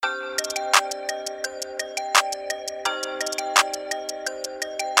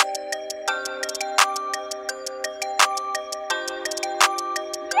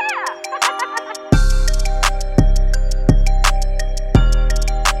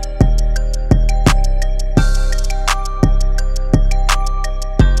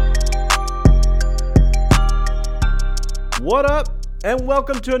What up? And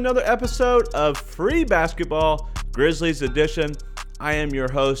welcome to another episode of Free Basketball Grizzlies Edition. I am your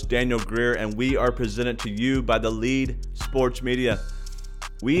host, Daniel Greer, and we are presented to you by the Lead Sports Media.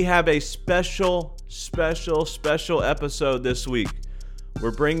 We have a special episode this week.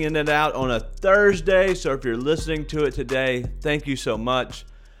 We're bringing it out on a Thursday, so if you're listening to it today, thank you so much.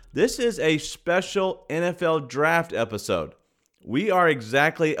 This is a special NFL draft episode. We are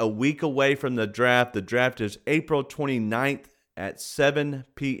exactly a week away from the draft. The draft is April 29th at 7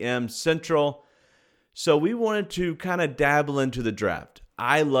 p.m. Central. So we wanted to kind of dabble into the draft.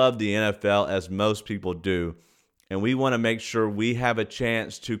 I love the NFL, as most people do, and we want to make sure we have a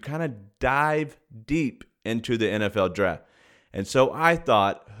chance to kind of dive deep into the NFL draft. And so I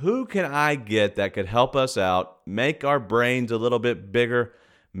thought, who can I get that could help us out, make our brains a little bit bigger,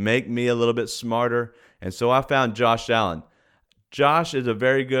 make me a little bit smarter? And so I found Josh Allen. Josh is a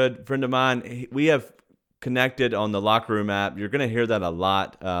very good friend of mine. We have connected on the Locker Room app. You're going to hear that a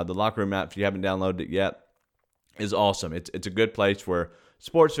lot. The Locker Room app, if you haven't downloaded it yet, is awesome. It's a good place where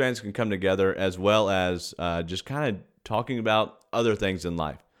sports fans can come together, as well as just kind of talking about other things in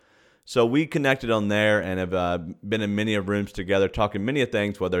life. So we connected on there and have been in many of rooms together, talking many of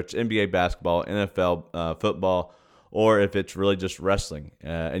things, whether it's NBA basketball, NFL football, or if it's really just wrestling.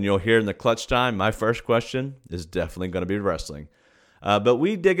 And you'll hear in the clutch time, my first question is definitely going to be wrestling. But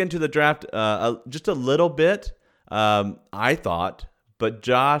we dig into the draft just a little bit, I thought, but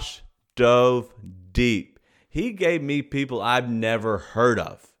Josh dove deep. He gave me people I've never heard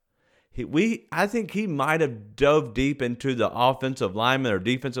of. I think he might have dove deep into the offensive lineman or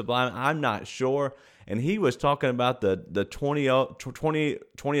defensive lineman. I'm not sure. And he was talking about the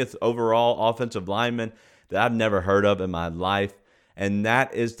 20th overall offensive lineman that I've never heard of in my life. And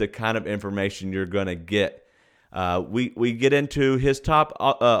that is the kind of information you're going to get. We get into his top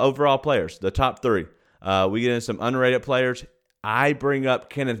overall players, the top three. We get into some underrated players. I bring up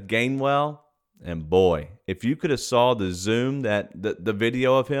Kenneth Gainwell, and boy, if you could have saw the zoom, the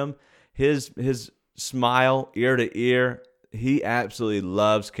video of him, his smile ear to ear, he absolutely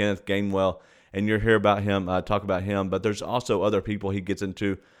loves Kenneth Gainwell, and you'll hear about him, talk about him. But there's also other people he gets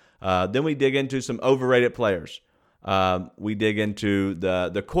into. Then we dig into some overrated players. We dig into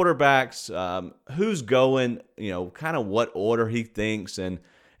the quarterbacks, who's going, kind of what order he thinks, and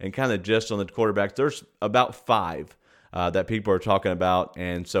kind of just on the quarterbacks. There's about 5 that people are talking about,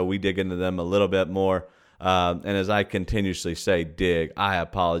 and so we dig into them a little bit more. And as I continuously say, dig, I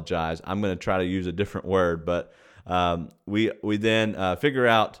apologize. I'm going to try to use a different word, but we then figure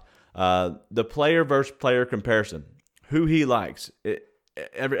out the player versus player comparison, who he likes.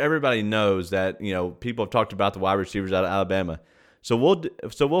 Everybody knows that people have talked about the wide receivers out of Alabama, so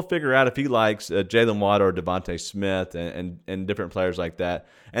we'll figure out if he likes Jalen Waddle or Devontae Smith and different players like that,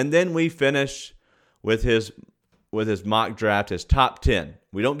 and then we finish with his mock draft, his top 10.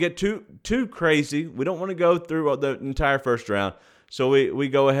 We don't get too crazy. We don't want to go through the entire first round, so we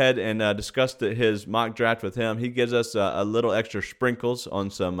go ahead and discuss his mock draft with him. He gives us a little extra sprinkles on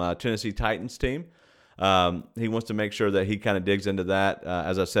some Tennessee Titans team. He wants to make sure that he kind of digs into that.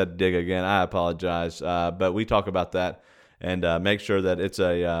 As I said, dig again. I apologize, but we talk about that and make sure that it's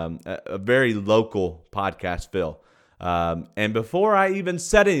a very local podcast feel. And before I even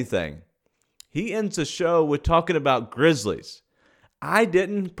said anything, he ends the show with talking about Grizzlies. I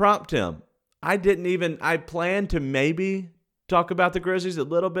didn't prompt him. I planned to maybe talk about the Grizzlies a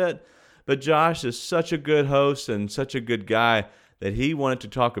little bit, but Josh is such a good host and such a good guy that he wanted to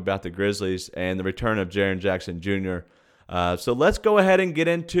talk about the Grizzlies and the return of Jaren Jackson Jr. So let's go ahead and get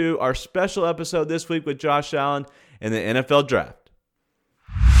into our special episode this week with Josh Allen and the NFL Draft.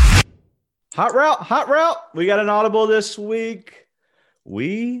 Hot route. We got an audible this week.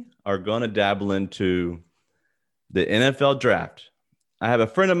 We are going to dabble into the NFL Draft. I have a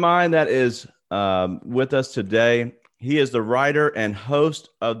friend of mine that is with us today. He is the writer and host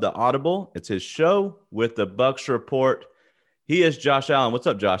of the Audible. It's his show with the Bucks Report. He is Josh Allen. What's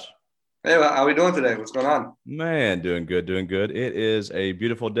up, Josh? Hey, how are we doing today? What's going on? Man, doing good. It is a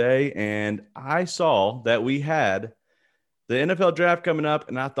beautiful day, and I saw that we had the NFL Draft coming up,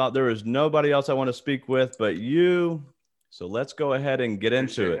 and I thought there was nobody else I want to speak with but you. So let's go ahead and get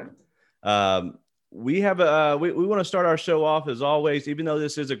into it. We want to start our show off as always, even though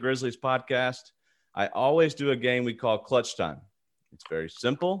this is a Grizzlies podcast. I always do a game we call Clutch Time. It's very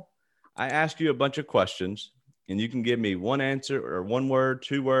simple. I ask you a bunch of questions, and you can give me one answer or 1 word,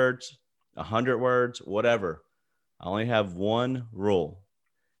 2 words, 100 words, whatever. I only have one rule,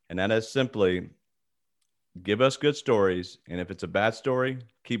 and that is simply give us good stories, and if it's a bad story,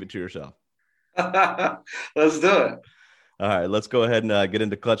 keep it to yourself. Let's do it. All right, let's go ahead and get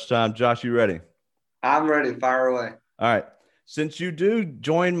into Clutch Time. Josh, you ready? I'm ready. Fire away. All right. Since you do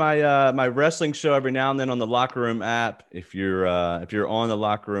join my my wrestling show every now and then on the Locker Room app, if you're on the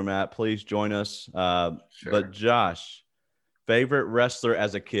Locker Room app, please join us. But Sure. Josh, favorite wrestler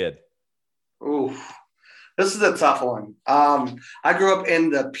as a kid? Ooh, this is a tough one. I grew up in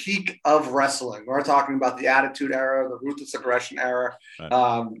the peak of wrestling. We're talking about the Attitude Era, the Ruthless Aggression Era,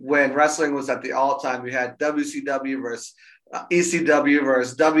 Right. when wrestling was at the all-time. We had WCW versus ECW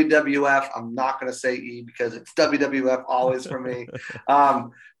versus WWF. I'm not going to say E because it's WWF always for me.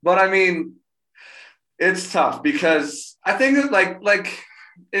 But I mean, it's tough because I think like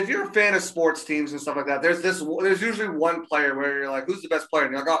if you're a fan of sports teams and stuff like that, there's usually one player where you're like, who's the best player?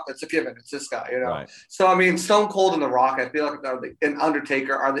 And you're like, oh, it's a given, it's this guy, you know. Right. So I mean, Stone Cold and The Rock, I feel like and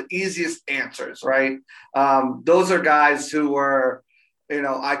Undertaker are the easiest answers, right? Those are guys who were, you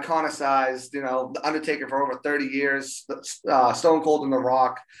know, iconicized. You know, the Undertaker for over 30 years. Stone Cold and The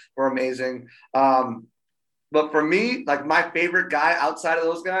Rock were amazing. But for me, like my favorite guy outside of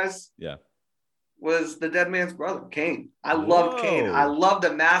those guys Yeah. was the dead man's brother, Kane. I loved Kane. I Whoa. loved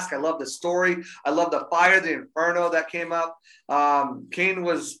the mask. I loved the story. I loved the fire, the inferno that came up. Kane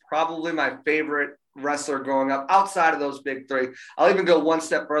was probably my favorite wrestler growing up outside of those big three. I'll even go one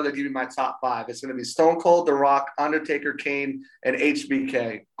step further, give you my top five. It's going to be Stone Cold, The Rock, Undertaker, Kane, and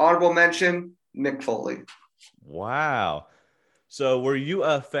HBK. Honorable mention, Mick Foley. Wow. So were you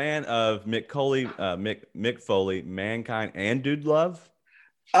a fan of Mick Foley, Mankind, and Dude Love?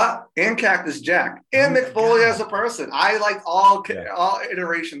 And Cactus Jack Oh and my Mick Foley as God. a person. I liked Yeah. all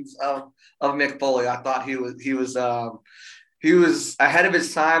iterations of Mick Foley. I thought he was ahead of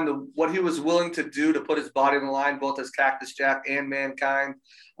his time. What he was willing to do to put his body on the line, both as Cactus Jack and Mankind,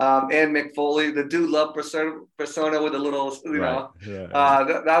 and Mick Foley. The dude love persona with a little, Right.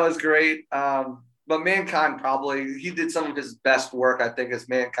 Right. that was great. But Mankind probably he did some of his best work, I think, as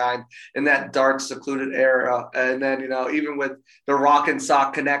Mankind in that dark, secluded era. And then even with the Rock and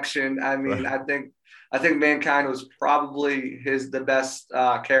Sock connection, I mean, Right. I think Mankind was probably the best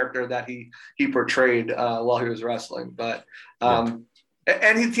character that he portrayed while he was wrestling. But Yeah.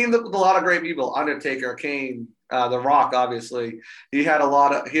 and he teamed up with a lot of great people: Undertaker, Kane, The Rock. Obviously, he had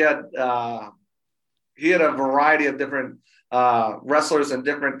he had a variety of different wrestlers and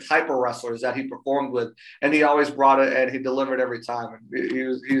different type of wrestlers that he performed with, and he always brought it and he delivered every time.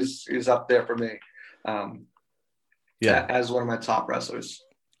 And he's up there for me Yeah. as one of my top wrestlers.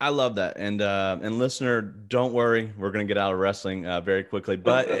 I love that. And listener, don't worry, we're going to get out of wrestling very quickly.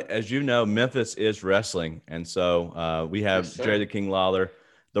 But as you know, Memphis is wrestling, and so we Yes, have Jerry sir. the King Lawler.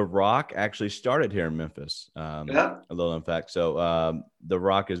 The Rock actually started here in Memphis. Yeah, A little in fact. So The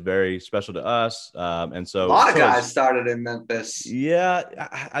Rock is very special to us, and a so lot of so guys is. started in Memphis. Yeah,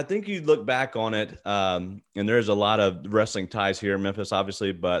 I think you look back on it, and there's a lot of wrestling ties here in Memphis,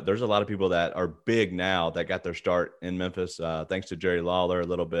 obviously, but there's a lot of people that are big now that got their start in Memphis, thanks to Jerry Lawler a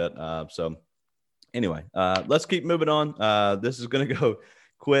little bit. So anyway, let's keep moving on. This is going to go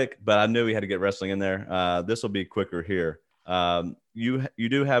quick, but I knew we had to get wrestling in there. This will be quicker here. You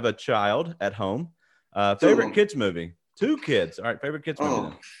do have a child at home. Two of Favorite them. kids movie? Two kids. All right, favorite kids movie Oh,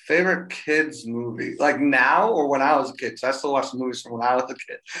 then. favorite kids movie, like now or when I was a kid? 'Cause I still watch movies from when I was a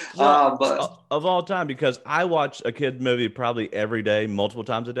kid. Well, But of all time, because I watch a kid movie probably every day, multiple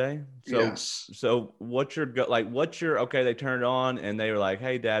times a day. So, yes. what's your what's your okay? They turned it on and they were like,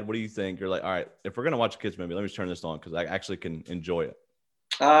 "Hey, Dad, what do you think?" You're like, "All right, if we're gonna watch a kids movie, let me just turn this on because I actually can enjoy it."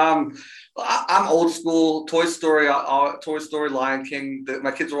 Um, I'm old school. Toy Story, Lion King.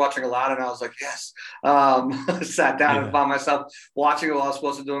 My kids were watching a lot, and I was like, yes. Sat down and Yeah. found myself watching it while I was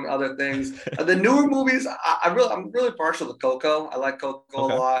supposed to doing other things. The newer movies, I'm really partial to Coco. I like Coco a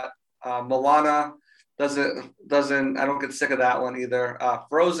Okay. lot. Moana doesn't. I don't get sick of that one either.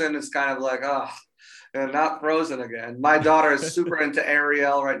 Frozen is kind of like, oh, and not Frozen again. My daughter is super into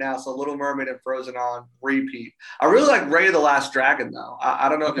Ariel right now, so Little Mermaid and Frozen on repeat. I really like Ray the Last Dragon though. I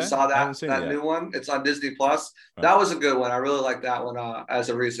don't know if you Okay. saw I haven't that seen it that yet. new one. It's on Disney Plus. Right. That was a good one. I really like that one as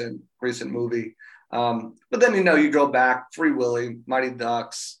a recent movie. But then you go back, Free Willy, Mighty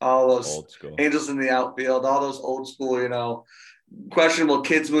Ducks, all those Old school. Angels in the Outfield, all those old school, questionable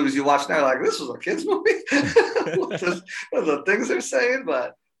kids movies you watch now. Like this was a kids movie. What the things they're saying,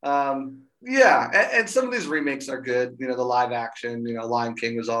 but yeah, and some of these remakes are good. The live action, Lion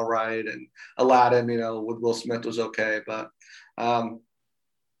King was all right, and Aladdin, with Will Smith was okay. But um,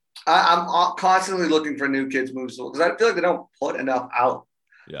 I'm constantly looking for new kids movies because I feel like they don't put enough out.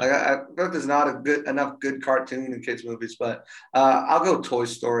 Yeah. Like I feel like there's not a good enough good cartoon in kids movies. But I'll go Toy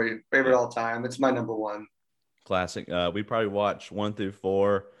Story, favorite Yeah. all time. It's my number one. Classic. We probably watch 1 through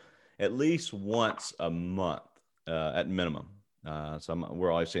 4 at least once a month at minimum. So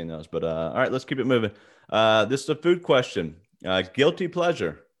we're always seeing those. But all right, let's keep it moving. This is a food question. Guilty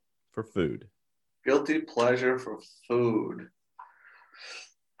pleasure for food. Guilty pleasure for food.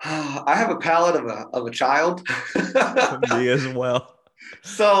 I have a palate of a child. Me as well.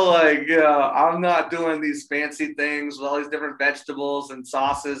 So like, I'm not doing these fancy things with all these different vegetables and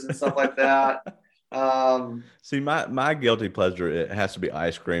sauces and stuff like that. See, my guilty pleasure, it has to be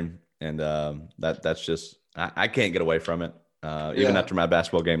ice cream, and that's just I can't get away from it. Even Yeah, after my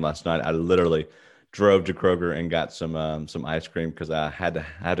basketball game last night, I literally drove to Kroger and got some ice cream because I had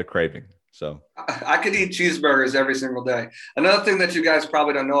a craving. So I could eat cheeseburgers every single day. Another thing that you guys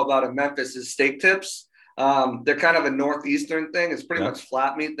probably don't know about in Memphis is steak tips. They're kind of a northeastern thing. It's pretty yeah, much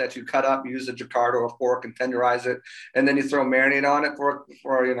flat meat that you cut up, use a jacquard or a fork, and tenderize it, and then you throw marinade on it for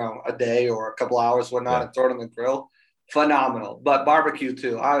a day or a couple hours, whatnot, yeah. and throw it on the grill. Phenomenal. But barbecue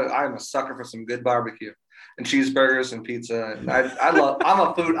too. I'm a sucker for some good barbecue and cheeseburgers and pizza. And I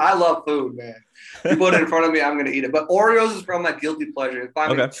love food, man. You put it in front of me, I'm gonna eat it. But Oreos is probably my guilty pleasure. If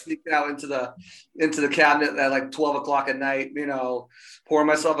I'm Okay. sneaking out into the cabinet at like 12 o'clock at night, pour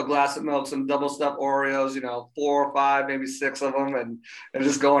myself a glass of milk, some double stuffed Oreos, 4 or 5, maybe 6 of them, and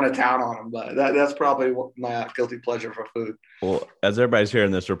just going to town on them. But that's probably my guilty pleasure for food. Well, as everybody's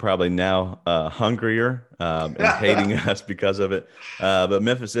hearing this, we're probably now hungrier and hating us because of it. But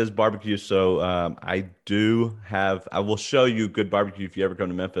Memphis is barbecue, so I will show you good barbecue if you ever come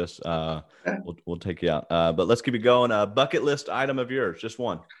to Memphis. We'll take you out. But let's keep it going. Bucket list item of yours, just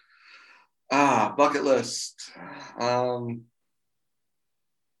one. Bucket list.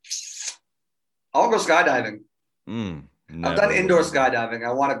 I'll go skydiving. I've done Never would indoor have done. skydiving.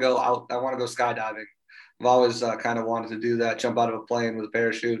 I want to go out. I want to go skydiving. I've always kind of wanted to do that, jump out of a plane with a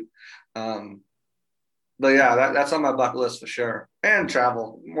parachute. Um, but yeah, that's on my bucket list for sure. And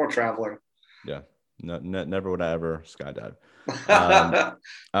travel, more traveling. Yeah, no, never would I ever skydive. Um,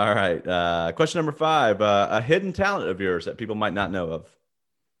 all right. Question number 5. A hidden talent of yours that people might not know of.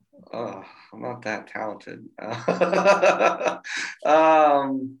 I'm not that talented.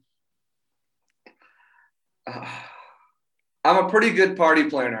 um, I'm a pretty good party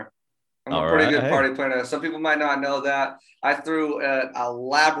planner. I'm a All pretty right. good Hey. party planner. Some people might not know that. I threw an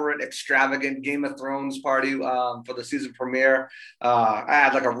elaborate, extravagant Game of Thrones party for the season premiere. I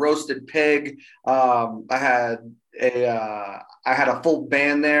had like a roasted pig. I had a full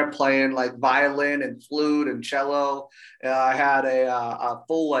band there playing like violin and flute and cello. I had a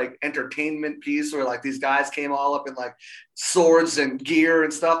full like entertainment piece where like these guys came all up in like swords and gear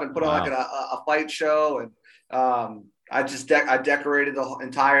and stuff and put on like Wow. a fight show. And I decorated the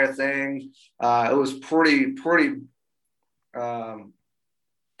entire thing. It was um,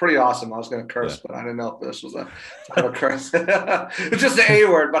 pretty awesome. I was going to Yeah. curse, but I didn't know if this was a kind of curse. It's just an A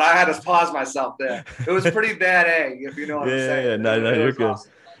word, but I had to pause myself there. It was pretty bad A, if you know what I'm Yeah. saying. No, no, It you're was good.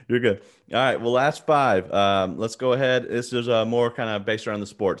 awesome. You're good. All right. Well, last 5. Let's go ahead. This is more kind of based around the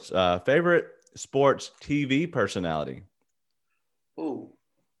sports. Favorite sports TV personality. Ooh.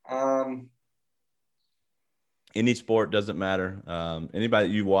 Um, Any sport doesn't matter. Anybody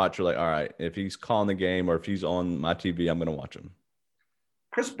that you watch, you're like, all right, if he's calling the game or if he's on my TV, I'm going to watch him.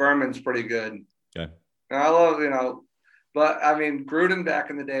 Chris Berman's pretty good. Okay. And I love, but I mean, Gruden back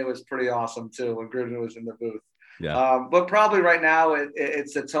in the day was pretty awesome too when Gruden was in the booth. Yeah. But probably right now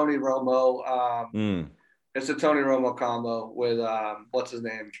it's a Tony Romo. Mm. It's a Tony Romo combo with what's his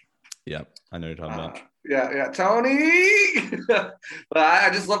name? Yeah. I know you're talking about. Yeah, Tony. But I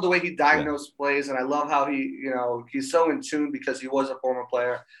just love the way he Yeah. diagnosed plays, and I love how he's so in tune because he was a former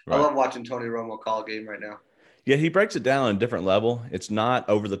player. I Right. love watching Tony Romo call a game right now. Yeah, he breaks it down on a different level. It's not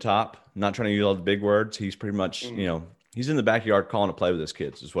over the top, not trying to use all the big words. He's pretty much, Mm. he's in the backyard calling a play with his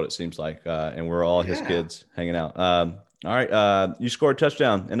kids, is what it seems like. And we're all his Yeah, kids hanging out. All right. You scored a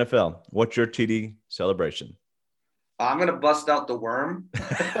touchdown, NFL. What's your TD celebration? I'm gonna bust out the worm.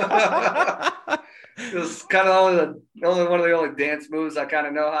 It's kind of only one of the only dance moves I kind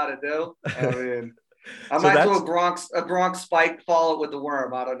of know how to do. I mean, I So might do a Gronk spike, follow it with the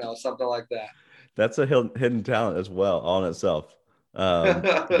worm. I don't know, something like that's a hidden talent as well, all in itself.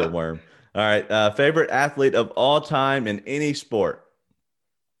 The that. worm. All right. Favorite athlete of all time in any sport?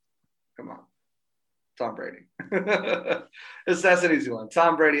 Come on, Tom Brady. That's an easy one.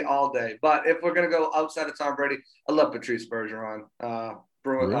 Tom Brady all day. But if we're gonna go outside of Tom Brady, I love Patrice Bergeron,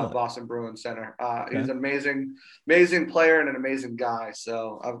 Really? Boston Bruins center. He's Okay. an amazing player and an amazing guy.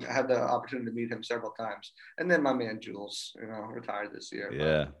 So I've had the opportunity to meet him several times. And then my man Jules, retired this year.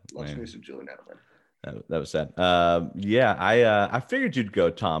 Yeah, Loves me man. some Julian Edelman. That was sad. Yeah, I figured you'd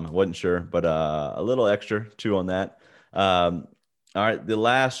go Tom. I wasn't sure, but a little extra too on that. All right, the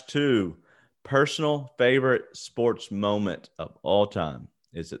last 2. Personal favorite sports moment of all time.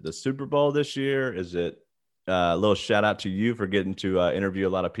 Is it the Super Bowl this year? Is it a little shout out to you for getting to interview a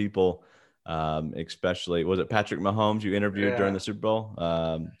lot of people, especially, was it Patrick Mahomes you interviewed during Yeah, the Super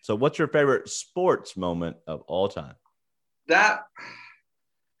Bowl? So what's your favorite sports moment of all time? that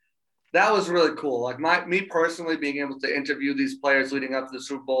that was really cool. Like me personally, being able to interview these players leading up to the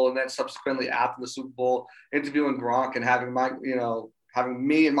Super Bowl, and then subsequently after the Super Bowl, interviewing Gronk and having having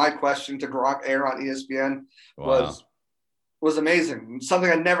me and my question to Gronk air on ESPN Wow. was amazing. Something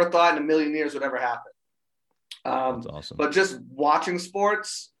I never thought in a million years would ever happen. That's awesome. But just watching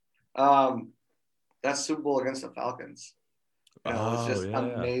sports, um, that Super Bowl against the Falcons, it was Oh just yeah.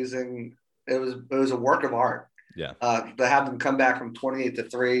 amazing. It was a work of art. Yeah. To have them come back from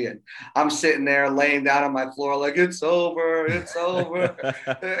 28-3, and I'm sitting there laying down on my floor like it's over, it's over,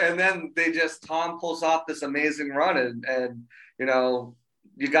 and then Tom pulls off this amazing run, and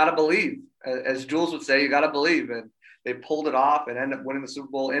you got to believe, as Jules would say, you got to believe, and they pulled it off and ended up winning the Super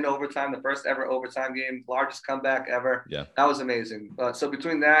Bowl in overtime, the first ever overtime game, largest comeback ever. Yeah. That was amazing. So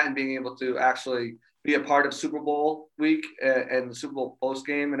between that and being able to actually be a part of Super Bowl week and the Super Bowl post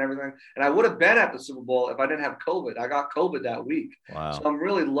game and everything. And I would have been at the Super Bowl if I didn't have COVID. I got COVID that week. Wow. So I'm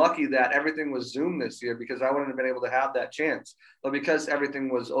really lucky that everything was Zoom this year, because I wouldn't have been able to have that chance. But because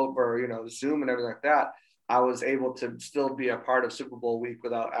everything was over, Zoom and everything like that, I was able to still be a part of Super Bowl week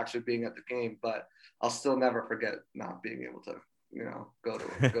without actually being at the game. But I'll still never forget not being able to, go to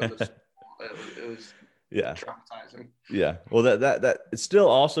the Super Bowl. It was Yeah. traumatizing. Yeah. Well, that it's still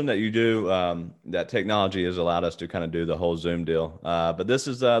awesome that you do that. Technology has allowed us to kind of do the whole Zoom deal. But this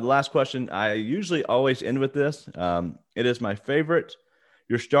is the last question. I usually always end with this. It is my favorite.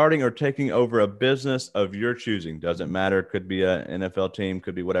 You're starting or taking over a business of your choosing. Doesn't matter. Could be an NFL team.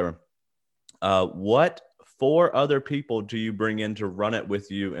 Could be whatever. What 4 other people do you bring in to run it with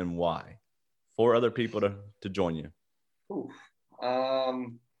you, and why? 4 other people to join you. Ooh.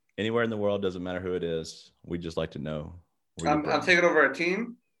 Anywhere in the world, doesn't matter who it is. We just like to know. I'm taking over a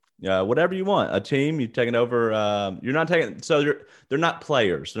team. Yeah, whatever you want. A team, you've taken over. You're not taking. So they're not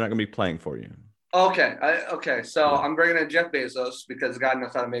players. They're not going to be playing for you. Okay. So Yeah. I'm bringing in Jeff Bezos because God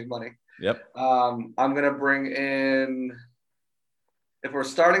knows how to make money. Yep. I'm gonna bring in. If we're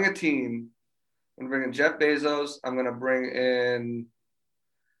starting a team, I'm gonna bring in Jeff Bezos. I'm gonna bring in,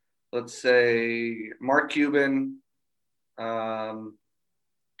 let's say, Mark Cuban,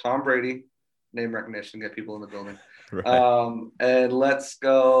 Tom Brady, name recognition, get people in the building. Right. And let's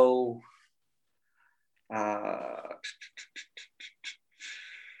go.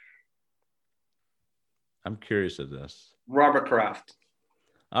 I'm curious of this. Robert Kraft.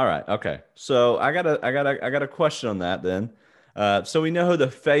 All right. Okay. So I got a question on that then. So we know who the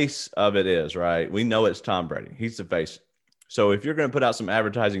face of it is, right? We know it's Tom Brady. He's the face. So if you're going to put out some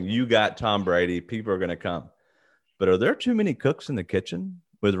advertising, you got Tom Brady, people are going to come. But are there too many cooks in the kitchen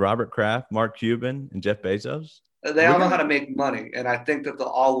with Robert Kraft, Mark Cuban, and Jeff Bezos? They all know how to make money, and I think that they'll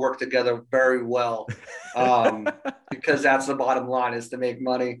all work together very well, because that's the bottom line, is to make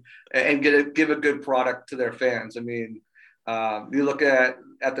money and give a good product to their fans. I mean, you look at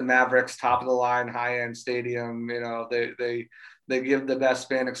the Mavericks, top of the line, high end stadium. They give the best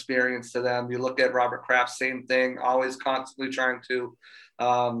fan experience to them. You look at Robert Kraft, same thing, always constantly trying to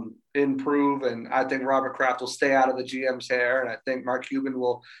improve. And I think Robert Kraft will stay out of the GM's hair. And I think Mark Cuban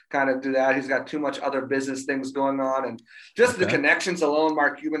will kind of do that. He's got too much other business things going on. And just the connections alone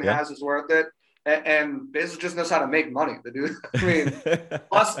Mark Cuban has is worth it. And Bezos just knows how to make money. The dude, I mean,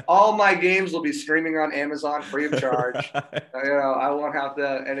 plus all my games will be streaming on Amazon free of charge. I won't have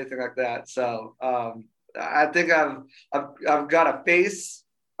to anything like that. So I think I've got a face.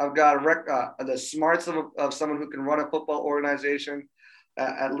 I've got the smarts of someone who can run a football organization,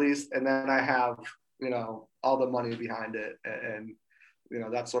 at least, and then I have all the money behind it, and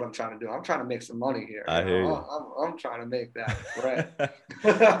that's what I'm trying to do. I'm trying to make some money here. I hear you. I'm trying to make that bread.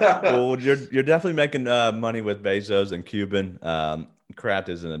 Well, you're definitely making money with Bezos and Cuban. Kraft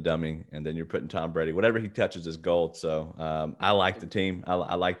isn't a dummy, and then you're putting Tom Brady. Whatever he touches is gold. So I like the team.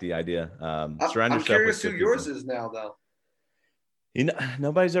 I like the idea. Surround I'm yourself curious with who good yours people. is now, though.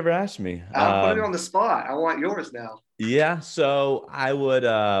 Nobody's ever asked me. I'm putting you on the spot. I want yours now. Yeah, so I would.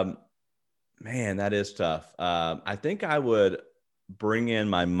 Man, that is tough. I think I would bring in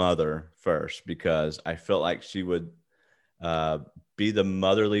my mother first because I felt like she would be the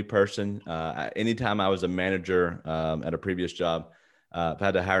motherly person. Anytime I was a manager at a previous job, I've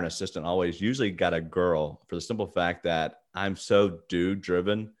had to hire an assistant. Always, usually got a girl for the simple fact that I'm so dude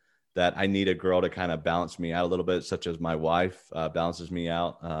driven that I need a girl to kind of balance me out a little bit, such as my wife balances me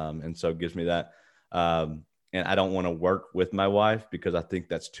out, and so gives me that. And I don't want to work with my wife because I think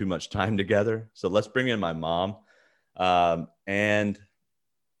that's too much time together. So let's bring in my mom. And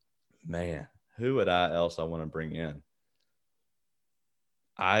man, Who would I want to bring in?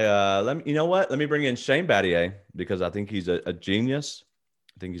 Let me, you know what? Let me bring in Shane Battier because I think he's a genius.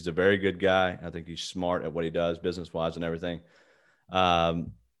 I think he's a very good guy. I think he's smart at what he does, business wise and everything.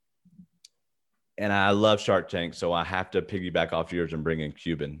 And I love Shark Tank, so I have to piggyback off yours and bring in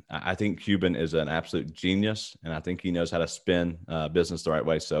Cuban. I think Cuban is an absolute genius, and I think he knows how to spin business the right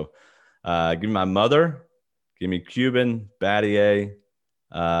way. So, give me my mother, give me Cuban, Battier.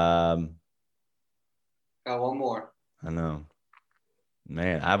 Got one more. I know.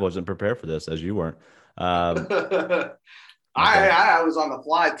 Man, I wasn't prepared for this, as you weren't. I was on the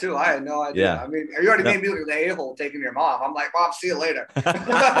fly too. I had no idea. Yeah. I mean, you already made me look like the a-hole taking your mom. I'm like, Mom, see you later.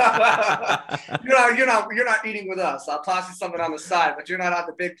 you're not eating with us. I'll toss you something on the side, but you're not on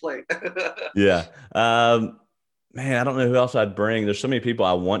the big plate. Yeah. Man, I don't know who else I'd bring. There's so many people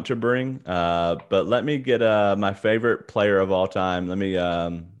I want to bring. But let me get my favorite player of all time. Let me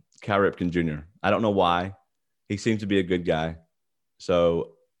Cal Ripken Jr. I don't know why. He seems to be a good guy.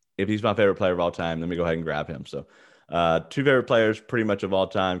 So if he's my favorite player of all time, let me go ahead and grab him. So two favorite players pretty much of all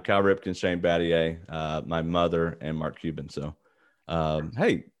time, Cal Ripken, Shane Battier, my mother, and Mark Cuban. So,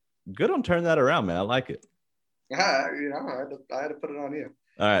 hey, good on turning that around, man. I like it. I had to put it on you.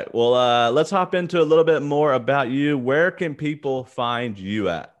 All right. Well, let's hop into a little bit more about you. Where can people find you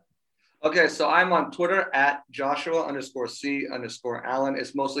at? Okay, so I'm on Twitter at Joshua_C_Allen.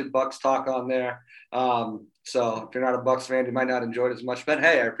 It's mostly Bucks talk on there. So if you're not a Bucks fan, you might not enjoy it as much. But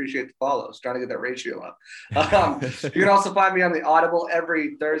hey, I appreciate the follows. Trying to get that ratio up. You can also find me on the Audible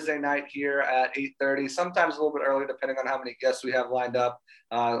every Thursday night here at 8:30. Sometimes a little bit early, depending on how many guests we have lined up.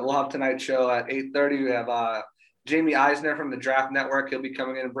 We'll have tonight's show at 8:30. We have Jamie Eisner from the Draft Network. He'll be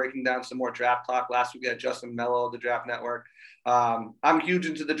coming in and breaking down some more draft talk. Last week we had Justin Mello of the Draft Network. I'm huge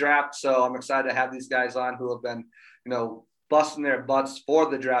into the draft, so I'm excited to have these guys on who have been, busting their butts for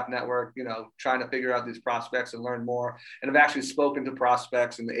the Draft Network, trying to figure out these prospects and learn more, and have actually spoken to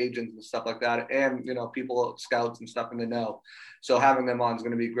prospects and the agents and stuff like that, and, people, scouts and stuff in the know. So having them on is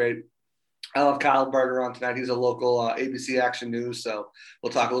going to be great. I'll have Kyle Berger on tonight. He's a local ABC Action News, so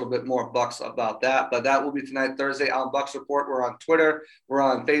we'll talk a little bit more Bucks about that. But that will be tonight, Thursday, on Bucks Report. We're on Twitter. We're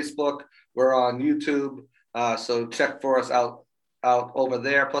on Facebook. We're on YouTube. So check for us out over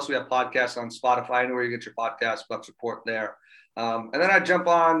there. Plus, we have podcasts on Spotify, anywhere you get your podcast, Bucks Report there. And then I jump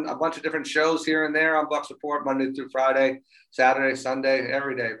on a bunch of different shows here and there on Bucks Report, Monday through Friday, Saturday, Sunday,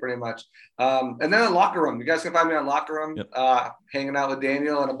 every day, pretty much. And then in Locker Room. You guys can find me on Locker Room, hanging out with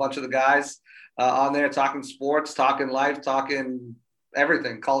Daniel and a bunch of the guys on there, talking sports, talking life, talking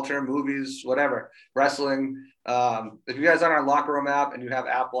everything, culture, movies, whatever, wrestling. If you guys are on our Locker Room app and you have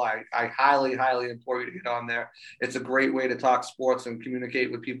Apple, I highly, highly implore you to get on there. It's a great way to talk sports and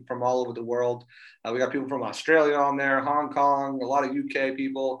communicate with people from all over the world. We got people from Australia on there, Hong Kong, a lot of UK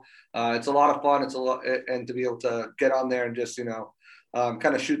people. It's a lot of fun. And to be able to get on there and just,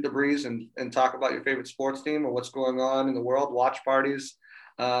 kind of shoot the breeze and talk about your favorite sports team or what's going on in the world, watch parties.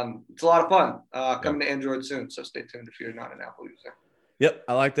 It's a lot of fun. Coming to Android soon, so stay tuned if you're not an Apple user. Yep,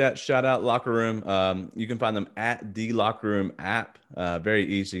 I like that. Shout out Locker Room. You can find them at the Locker Room app. Very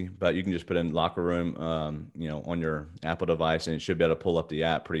easy, but you can just put in Locker Room, on your Apple device, and it should be able to pull up the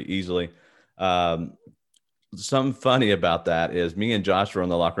app pretty easily. Something funny about that is me and Josh were in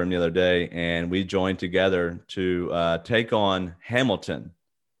the Locker Room the other day, and we joined together to take on Hamilton.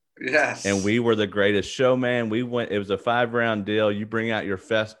 Yes. And we were the greatest show, man. We went. It was a 5-round deal. You bring out your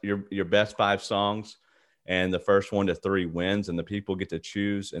best 5 songs, and the first 1 to 3 wins, and the people get to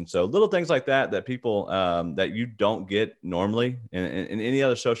choose. And so little things like that people that you don't get normally in any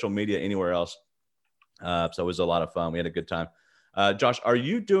other social media anywhere else. So it was a lot of fun. We had a good time. Josh, are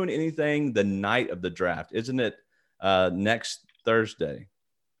you doing anything the night of the draft? Isn't it next Thursday?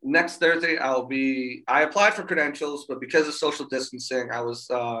 Next Thursday, I applied for credentials, but because of social distancing, I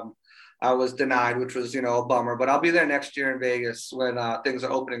was denied, which was, a bummer, but I'll be there next year in Vegas when things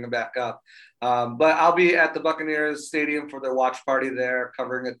are opening back up. But I'll be at the Buccaneers Stadium for their watch party there,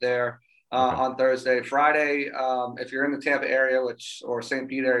 covering it there on Thursday. Friday, if you're in the Tampa area, or St.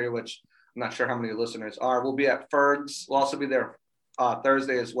 Pete area, which I'm not sure how many listeners are, we'll be at Ferg's. We'll also be there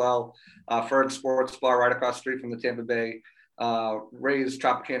Thursday as well. Ferg's Sports Bar right across the street from the Tampa Bay Rays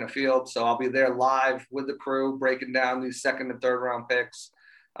Tropicana Field. So I'll be there live with the crew, breaking down these 2nd and 3rd round picks.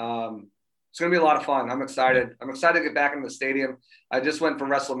 It's going to be a lot of fun. I'm excited. I'm excited to get back into the stadium. I just went for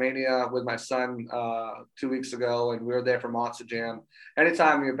WrestleMania with my son 2 weeks ago, and we were there for Monster Jam.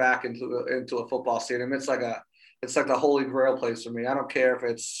 Anytime you're back into a football stadium, it's like the holy grail place for me. I don't care if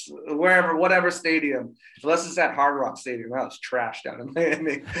it's whatever stadium, unless it's at Hard Rock Stadium. That was trash down in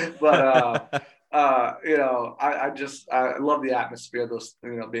Miami. But I love the atmosphere those,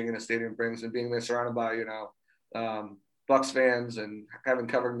 being in a stadium brings, and being there surrounded by, Bucks fans and having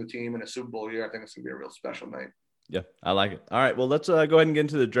covering the team in a Super Bowl year. I think it's going to be a real special night. Yeah, I like it. All right, well, let's go ahead and get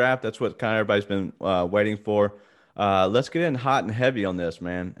into the draft. That's what kind of everybody's been waiting for. Let's get in hot and heavy on this,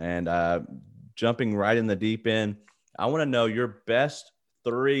 man. And jumping right in the deep end, I want to know your best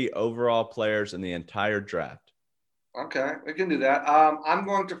 3 overall players in the entire draft. Okay, we can do that. I'm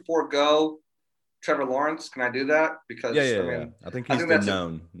going to forego Trevor Lawrence. Can I do that? Because Yeah. I think I he's think the that's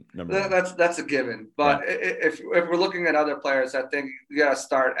known number one. that's a given. But if we're looking at other players, I think you got to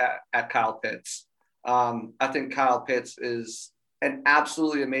start at Kyle Pitts. I think Kyle Pitts is an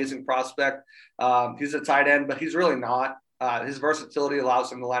absolutely amazing prospect. He's a tight end, but he's really not. His versatility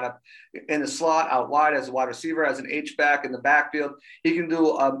allows him to line up in the slot, out wide as a wide receiver, as an H-back in the backfield. He can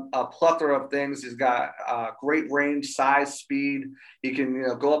do a plethora of things. He's got great range, size, speed. He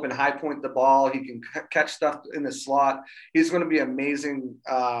can go up and high point the ball. He can catch stuff in the slot. He's going to be an amazing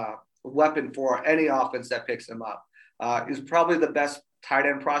weapon for any offense that picks him up. He's probably the best tight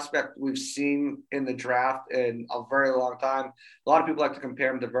end prospect we've seen in the draft in a very long time. A lot of people like to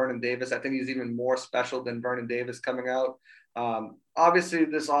compare him to Vernon Davis. I think he's even more special than Vernon Davis coming out. Obviously,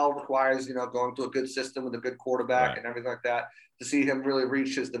 this all requires, going to a good system with a good quarterback and everything like that to see him really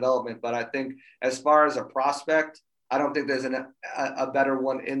reach his development. But I think as far as a prospect, I don't think there's a better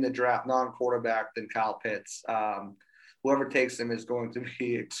one in the draft, non-quarterback, than Kyle Pitts. Whoever takes him is going to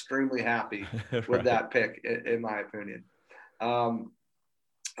be extremely happy with that pick, in my opinion.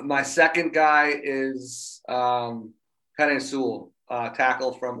 My second guy is Penei Sewell,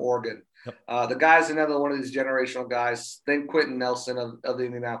 tackle from Oregon. Yep. The guy's another one of these generational guys. Think Quentin Nelson of the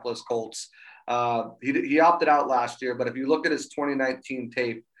Indianapolis Colts. He opted out last year, but if you look at his 2019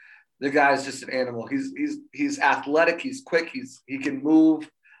 tape, the guy's just an animal. He's athletic. He's quick. He can move.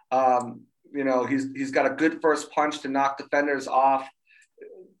 He's got a good first punch to knock defenders off.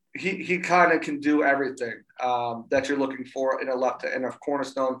 He kind of can do everything that you're looking for in a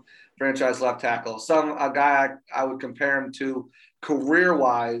cornerstone franchise left tackle. A guy I would compare him to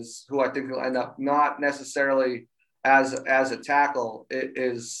career-wise, who I think will end up not necessarily as a tackle,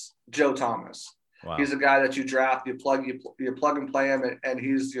 is Joe Thomas. Wow. He's a guy that you draft, you plug and play him, and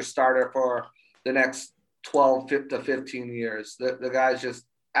he's your starter for the next 12 to 15 years. The guy's just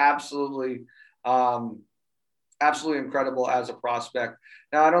absolutely incredible as a prospect.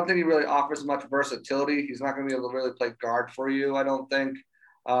 Now, I don't think he really offers much versatility. He's not going to be able to really play guard for you, I don't think.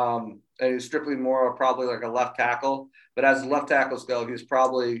 And he's strictly more probably like a left tackle. But as left tackles go, he's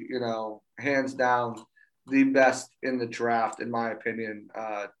probably, hands down the best in the draft, in my opinion,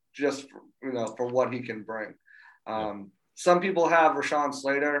 just for what he can bring. Some people have Rashawn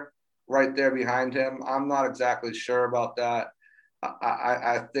Slater right there behind him. I'm not exactly sure about that.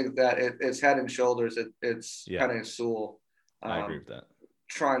 I think that it's head and shoulders. It's Penei Sewell. I agree with that.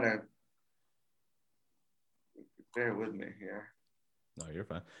 Trying to bear with me here. No, you're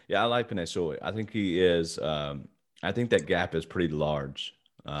fine. Yeah, I like Penei Sewell. I think he is. I think that gap is pretty large.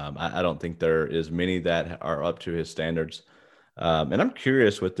 I don't think there is many that are up to his standards. And I'm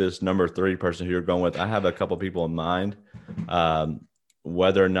curious with this number 3 person who you're going with. I have a couple people in mind.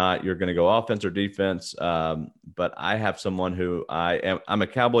 Whether or not you're going to go offense or defense. But I have someone who I'm a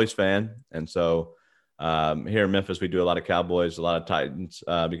Cowboys fan. And so here in Memphis, we do a lot of Cowboys, a lot of Titans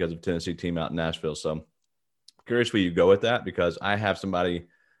because of Tennessee team out in Nashville. So curious where you go with that, because I have somebody,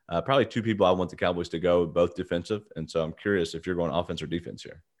 probably 2 people I want the Cowboys to go, both defensive. And so I'm curious if you're going offense or defense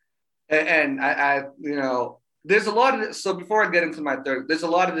here. And I there's a lot of, so before I get into my third, there's a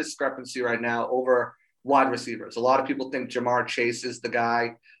lot of discrepancy right now over wide receivers. A lot of people think Jamar Chase is the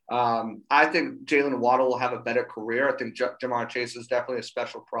guy. I think Jalen Waddle will have a better career. I think Jamar Chase is definitely a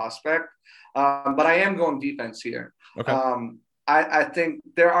special prospect. But I am going defense here. Okay. I think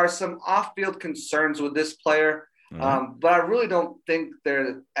there are some off-field concerns with this player, but I really don't think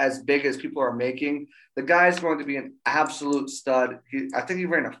they're as big as people are making. The guy's going to be an absolute stud. I think he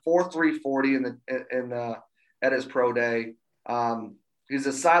ran a 4.340 at his pro day. He's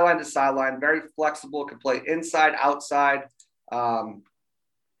a sideline to sideline, very flexible, can play inside, outside.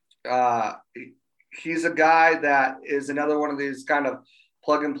 He's a guy that is another one of these kind of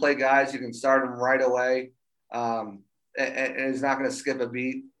plug and play guys. You can start him right away, and he's not going to skip a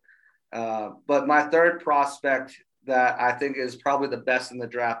beat. But my third prospect that I think is probably the best in the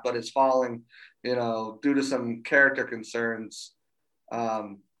draft, but is falling, due to some character concerns,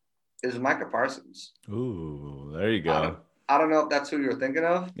 is Micah Parsons. Ooh, there you go. I don't know if that's who you're thinking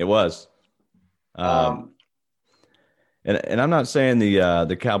of. It was. And I'm not saying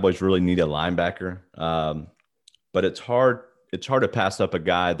the Cowboys really need a linebacker, but it's hard. it's hard to pass up a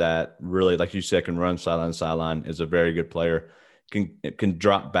guy that really, like you said, can run sideline to sideline, is a very good player, can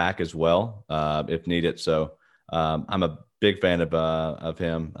drop back as well if needed. So I'm a big fan of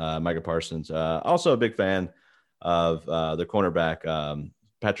him, Micah Parsons. Also a big fan of the cornerback,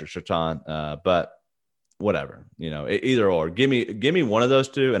 Patrick Surtain. But whatever, either or. Give me one of those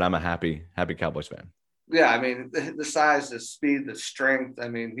two, and I'm a happy Cowboys fan. Yeah, I mean, the size, the speed, the strength. I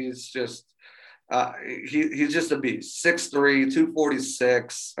mean, he's just he's just a beast. 6'3",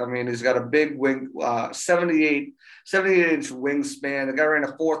 246. I mean, he's got a big wing, 78 inch wingspan. The guy ran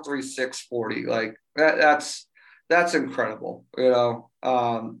a 4.36 40. Like that's incredible.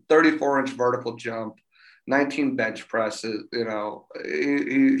 34-inch vertical jump, 19 bench presses.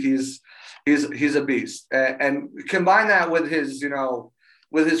 He's a beast. And combine that with his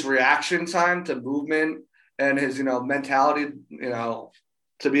with his reaction time to movement and his, mentality,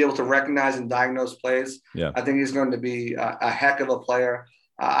 to be able to recognize and diagnose plays. Yeah. I think he's going to be a heck of a player.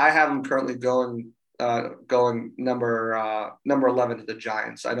 I have him currently going number 11 to the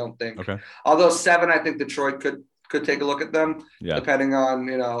Giants. I don't think, although 7, I think Detroit could take a look at them, depending on,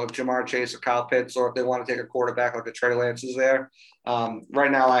 if Jamar Chase or Kyle Pitts, or if they want to take a quarterback like a Trey Lance is there.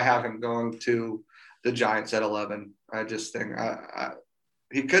 Right now I have him going to the Giants at 11. I just think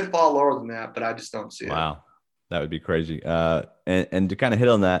he could fall lower than that, but I just don't see it. Wow. That would be crazy. And to kind of hit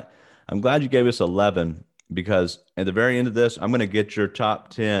on that, I'm glad you gave us 11, because at the very end of this, I'm going to get your top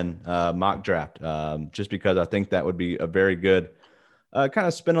 10 mock draft, just because I think that would be a very good kind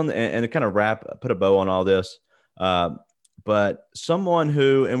of spin on and kind of put a bow on all this. But someone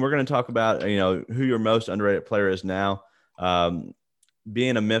who, and we're going to talk about, who your most underrated player is now,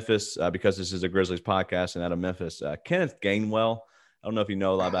 being a Memphis, because this is a Grizzlies podcast and out of Memphis, Kenneth Gainwell. I don't know if you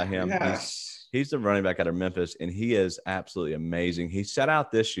know a lot about him. Yes. He's the running back out of Memphis, and he is absolutely amazing. He sat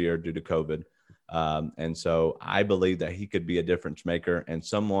out this year due to COVID. And so I believe that he could be a difference maker and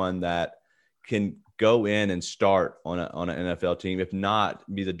someone that can go in and start on an NFL team, if not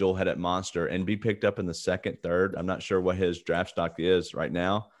be the dual-headed monster and be picked up in the second, third. I'm not sure what his draft stock is right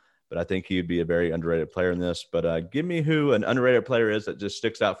now, but I think he would be a very underrated player in this. But give me who an underrated player is that just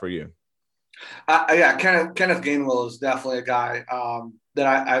sticks out for you. Kenneth Gainwell is definitely a guy that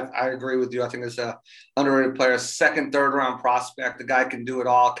I agree with you. I think is a underrated player, second, third round prospect. The guy can do it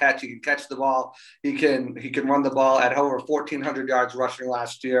all. He can catch the ball. He can run the ball at over 1,400 yards rushing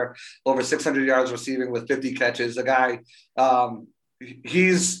last year, over 600 yards receiving with 50 catches. The guy,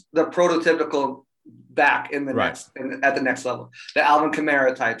 he's the prototypical back in the at the next level. The Alvin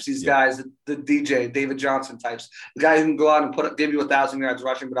Kamara types, these guys, the DJ, David Johnson types, the guy who can go out and give you 1,000 yards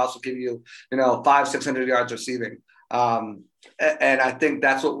rushing, but also give you, 500-600 yards receiving. And I think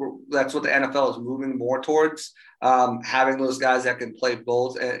that's what the NFL is moving more towards, having those guys that can play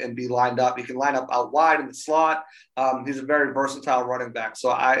both and be lined up. He can line up out wide in the slot. He's a very versatile running back. So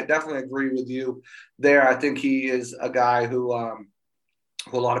I definitely agree with you there. I think he is a guy who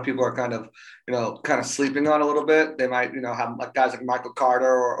a lot of people are kind of sleeping on a little bit. They might, have like guys like Michael Carter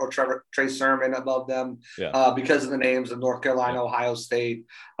or Trey Sermon above them because of the names of North Carolina, Ohio State.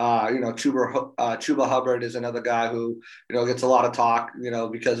 Chuba Hubbard is another guy who, gets a lot of talk,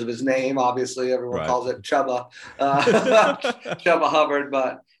 because of his name. Obviously, everyone calls it Chuba, Chuba Hubbard,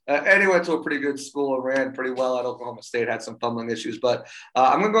 but and he went to a pretty good school and ran pretty well at Oklahoma State, had some fumbling issues. But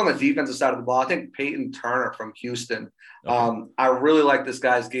I'm going to go on the defensive side of the ball. I think Peyton Turner from Houston. I really like this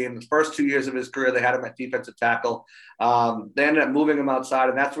guy's game. The first 2 years of his career, they had him at defensive tackle. They ended up moving him outside,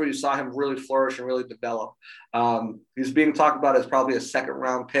 and that's where you saw him really flourish and really develop. He's being talked about as probably a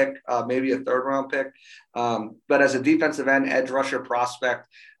second-round pick, maybe a third-round pick. But as a defensive end, edge rusher prospect,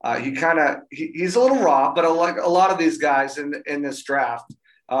 he's a little raw, but like a lot of these guys in this draft,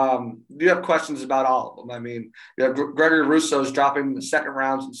 you have questions about all of them. I mean, you have Gregory Russo's dropping in the second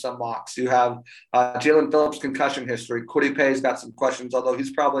rounds in some mocks. You have Jalen Phillips' concussion history. Kwity Paye's got some questions, although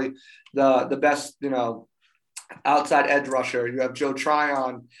he's probably the best, outside edge rusher. You have Joe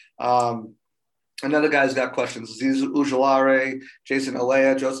Tryon. Another guy's got questions. Azeez Ojulari, Jason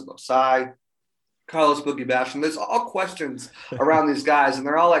Alea, Joseph Osai, Carlos Boogie Basham. There's all questions around these guys, and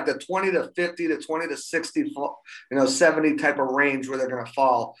they're all like the 20 to 50 to 20 to 60, 70 type of range where they're going to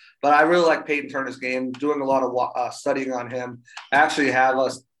fall. But I really like Peyton Turner's game, doing a lot of studying on him. I actually have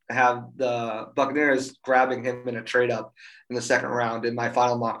the Buccaneers grabbing him in a trade up in the second round in my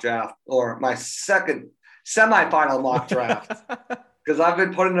final mock draft, or my second semifinal mock draft. Because I've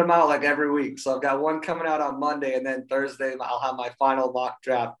been putting them out like every week. So I've got one coming out on Monday, and then Thursday I'll have my final mock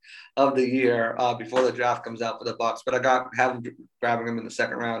draft of the year before the draft comes out for the Bucs. But I have him grabbing him in the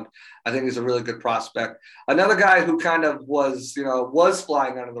second round. I think he's a really good prospect. Another guy who kind of was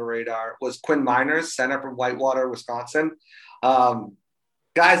flying under the radar was Quinn Miners, center from Whitewater, Wisconsin.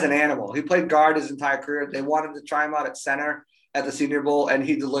 Guy's an animal. He played guard his entire career. They wanted to try him out at center at the Senior Bowl, and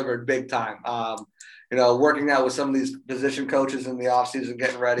he delivered big time. Working out with some of these position coaches in the offseason,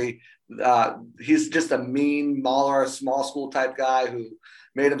 getting ready. He's just a mean mauler, small school type guy who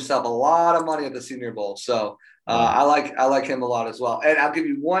made himself a lot of money at the Senior Bowl. So I like him a lot as well. And I'll give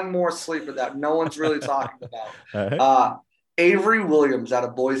you one more sleeper that no one's really talking about. Right. Avery Williams out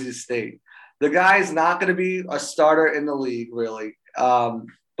of Boise State. The guy is not going to be a starter in the league, really.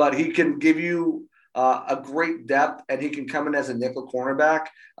 But he can give you a great depth, and he can come in as a nickel cornerback,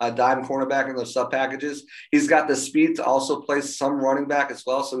 a dime cornerback in those sub packages. He's got the speed to also play some running back as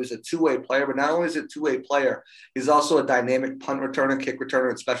well. So he's a two-way player, but not only is he a two-way player, he's also a dynamic punt returner, kick returner,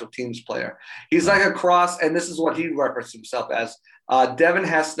 and special teams player. He's like a cross, and this is what he referenced himself as, Devin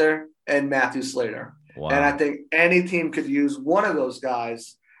Hester and Matthew Slater. Wow. And I think any team could use one of those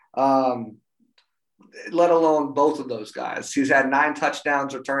guys, let alone both of those guys. He's had 9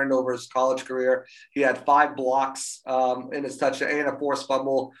 touchdowns returned over his college career. He had 5 blocks in his touchdown and a forced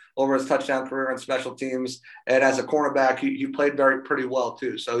fumble over his touchdown career on special teams. And as a cornerback, he played pretty well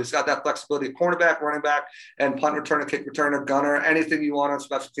too. So he's got that flexibility: cornerback, running back, and punt returner, kick returner, gunner, anything you want on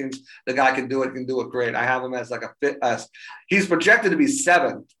special teams. The guy can do it great. I have him as like a fit. He's projected to be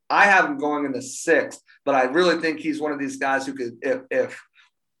 7th. I have him going in the 6th, but I really think he's one of these guys who could, if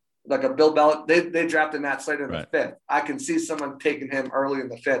like a Bill Belichick, they drafted Matt Slater in the 5th. I can see someone taking him early in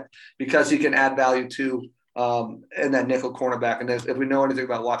the 5th because he can add value to in that nickel cornerback. And if we know anything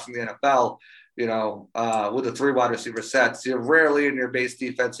about watching the NFL, with the 3 wide receiver sets, you're rarely in your base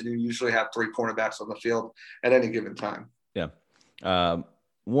defense, and you usually have 3 cornerbacks on the field at any given time. Yeah.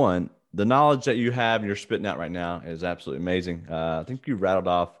 One, the knowledge that you have and you're spitting out right now is absolutely amazing. I think you rattled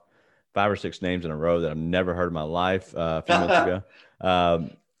off 5 or 6 names in a row that I've never heard in my life a few months ago.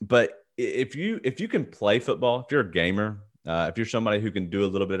 But if you can play football, if you're a gamer, if you're somebody who can do a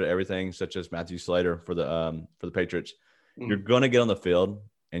little bit of everything, such as Matthew Slater for the Patriots, you're going to get on the field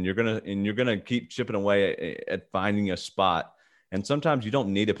and you're going to keep chipping away at finding a spot. And sometimes you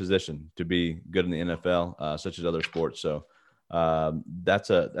don't need a position to be good in the NFL, such as other sports. So that's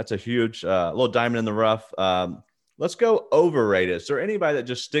a huge little diamond in the rough. Let's go overrated. Is there anybody that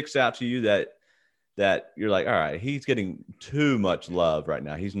just sticks out to you that you're like, all right, he's getting too much love right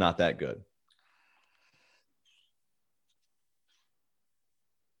now? He's not that good.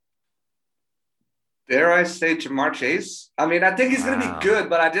 Dare I say Jamar Chase? I mean, I think he's going to be good,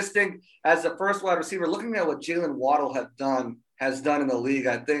 but I just think as the first wide receiver, looking at what Jalen Waddle has done in the league,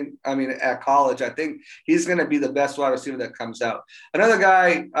 at college, I think he's going to be the best wide receiver that comes out. Another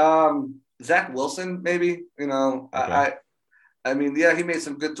guy, Zach Wilson, maybe, okay. He made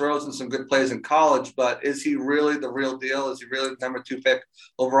some good throws and some good plays in college, but is he really the real deal? Is he really the number 2 pick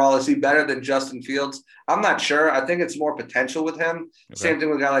overall? Is he better than Justin Fields? I'm not sure. I think it's more potential with him. Okay. Same thing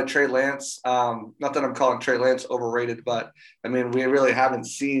with a guy like Trey Lance. Not that I'm calling Trey Lance overrated, but we really haven't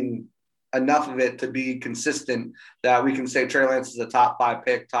seen enough of it to be consistent that we can say Trey Lance is a top 5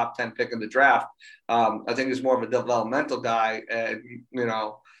 pick, top 10 pick in the draft. I think he's more of a developmental guy, and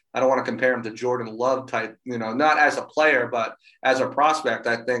I don't want to compare him to Jordan Love type, not as a player, but as a prospect.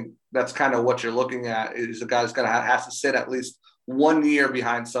 I think that's kind of what you're looking at, is a guy who's going to have to sit at least 1 year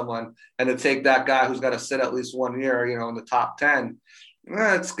behind someone, and to take that guy who's got to sit at least 1 year, in the top 10,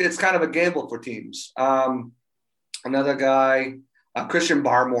 it's kind of a gamble for teams. Another guy, Christian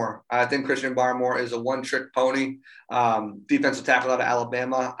Barmore. I think Christian Barmore is a one-trick pony, defensive tackle out of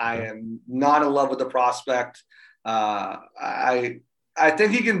Alabama. I am not in love with the prospect. I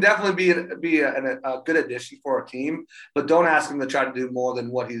think he can definitely be a good addition for a team, but don't ask him to try to do more than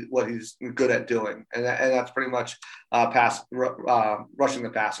what he's good at doing, and that's pretty much rushing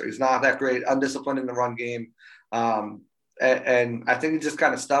the passer. He's not that great, undisciplined in the run game, and I think he's just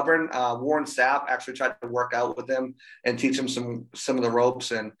kind of stubborn. Warren Sapp actually tried to work out with him and teach him some of the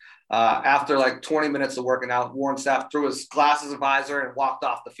ropes, and after like 20 minutes of working out, Warren Sapp threw his glasses and visor and walked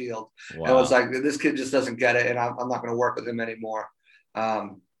off the field. Wow. And was like, this kid just doesn't get it, and I'm not going to work with him anymore.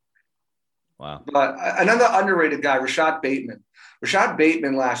 Wow. But another underrated guy, Rashad Bateman. Rashad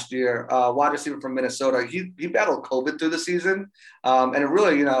Bateman last year, wide receiver from Minnesota, he battled COVID through the season. And it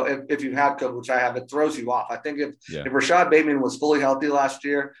really, if you had COVID, which I have, it throws you off. I think if Rashad Bateman was fully healthy last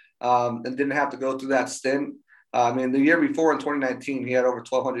year and didn't have to go through that stint, the year before in 2019, he had over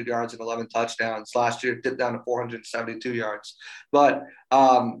 1,200 yards and 11 touchdowns. Last year, dipped down to 472 yards. But,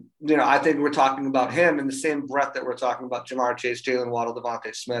 I think we're talking about him in the same breath that we're talking about Jamar Chase, Jalen Waddle,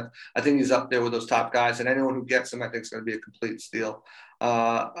 Devontae Smith. I think he's up there with those top guys, and anyone who gets him, I think, is going to be a complete steal.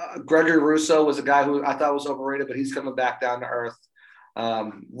 Gregory Rousseau was a guy who I thought was overrated, but he's coming back down to earth.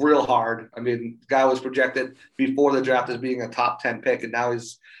 real hard. I mean, the guy was projected before the draft as being a top 10 pick, and now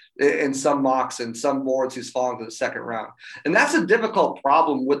he's in some mocks and some boards, he's falling to the second round. And that's a difficult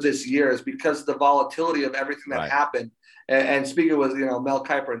problem with this year, is because of the volatility of everything that happened. And speaking with, Mel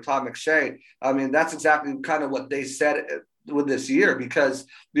Kiper and Todd McShay, I mean, that's exactly kind of what they said with this year, because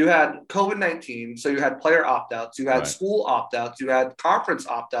you had COVID-19, so you had player opt-outs, you had school opt-outs, you had conference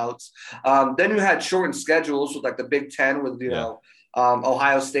opt-outs, then you had shortened schedules with like the Big Ten with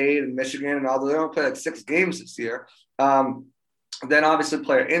Ohio State and Michigan and all. They only played like 6 games this year. Then obviously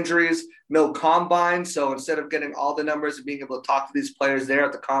player injuries, no combine. So instead of getting all the numbers and being able to talk to these players there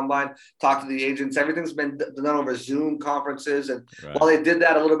at the combine, talk to the agents, everything's been done over Zoom conferences. And while they did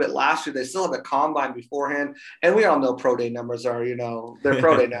that a little bit last year, they still have the combine beforehand. And we all know pro day numbers are, they're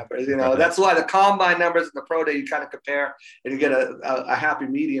pro day numbers. That's why the combine numbers and the pro day, you kind of compare and you get a happy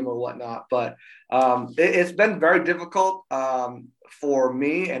medium or whatnot. But it's been very difficult for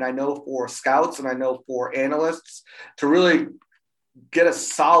me, and I know for scouts, and I know for analysts, to really get a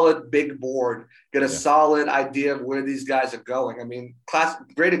solid big board, get a solid idea of where these guys are going. I mean,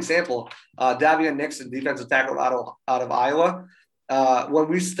 great example, Davion Nixon, defensive tackle out of Iowa. When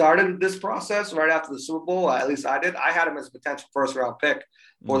we started this process right after the Super Bowl, at least I did, I had him as a potential first-round pick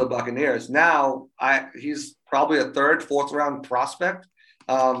for the Buccaneers. Now, he's probably a third, fourth-round prospect,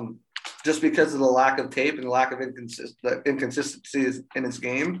 just because of the lack of tape and the lack of inconsistencies in his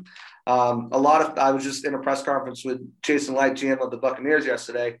game. I was just in a press conference with Jason Light, GM of the Buccaneers,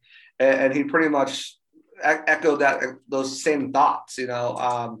 yesterday, and he pretty much echoed those same thoughts,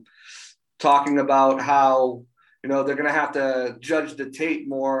 talking about how, they're going to have to judge the tape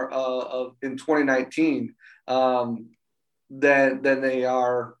more in 2019 than they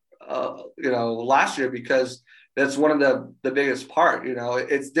are, last year, because that's one of the biggest part.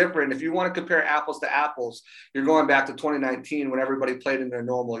 It's different. If you want to compare apples to apples, you're going back to 2019 when everybody played in their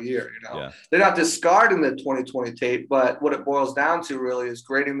normal year. They're not discarding the 2020 tape, but what it boils down to really is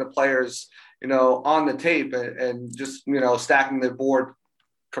grading the players, on the tape and just, stacking the board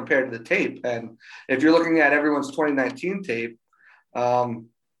compared to the tape. And if you're looking at everyone's 2019 tape,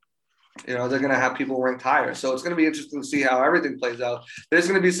 they're going to have people ranked higher. So it's going to be interesting to see how everything plays out. There's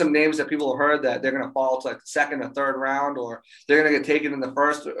going to be some names that people have heard that they're going to fall to like the second or third round, or they're going to get taken in the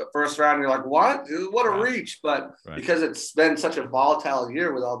first round. And you're like, what? What a reach. But because it's been such a volatile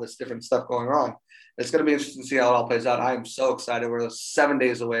year with all this different stuff going on, it's going to be interesting to see how it all plays out. I am so excited. We're 7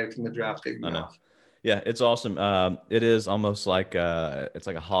 days away from the draft kicking off. Yeah, it's awesome. It is almost like it's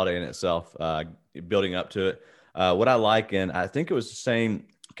like a holiday in itself, building up to it. What I like, and I think it was the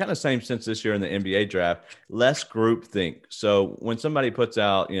same sense this year in the NBA draft, less group think. So when somebody puts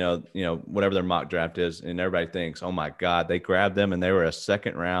out, whatever their mock draft is, and everybody thinks, oh my God, they grabbed them and they were a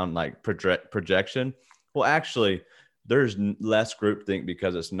second round like projection. Well, actually, there's less group think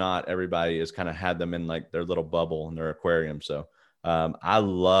because it's not everybody has kind of had them in like their little bubble in their aquarium. So I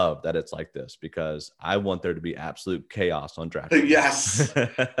love that it's like this, because I want there to be absolute chaos on draft. Yes.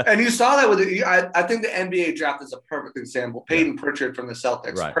 And you saw that with it. I think the NBA draft is a perfect example. Peyton Pritchard from the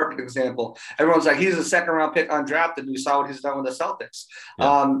Celtics, perfect example. Everyone's like, he's a second round pick undrafted. You saw what he's done with the Celtics.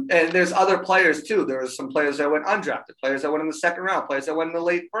 And there's other players too. There was some players that went undrafted, players that went in the second round, players that went in the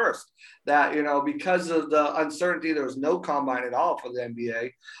late first, that, because of the uncertainty, there was no combine at all for the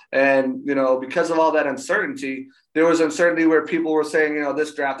NBA. And, because of all that uncertainty, there was uncertainty where people were saying,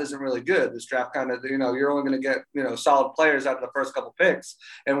 this draft isn't really good. This draft kind of, you're only going to get, solid players out of the first couple picks.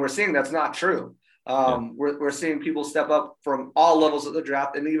 And we're seeing that's not true. We're seeing people step up from all levels of the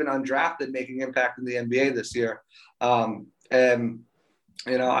draft and even undrafted making impact in the NBA this year. I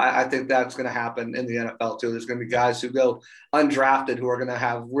think that's going to happen in the NFL too. There's going to be guys who go undrafted who are going to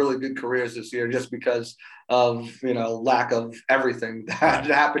have really good careers this year just because of, lack of everything that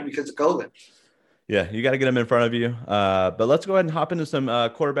happened because of COVID. Yeah, you got to get them in front of you. But let's go ahead and hop into some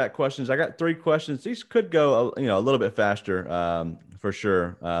quarterback questions. I got 3 questions. These could go, a little bit faster for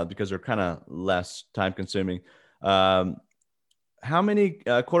sure because they're kind of less time consuming. How many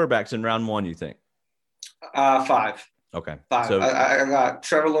quarterbacks in round 1 you think? 5. Okay. 5. So I got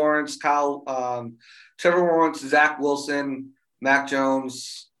Trevor Lawrence, Zach Wilson, Mac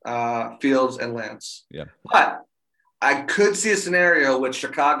Jones, Fields, and Lance. Yeah. But I could see a scenario with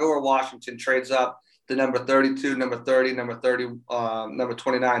Chicago or Washington trades up to number 32, number 30, number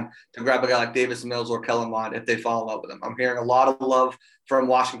 29 to grab a guy like Davis Mills or Kellen Mond if they fall in love with him. I'm hearing a lot of love from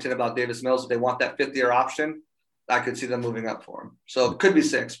Washington about Davis Mills. If they want that 5th-year option, I could see them moving up for him. So it could be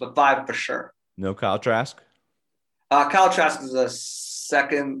 6, but 5 for sure. No Kyle Trask? Kyle Trask is a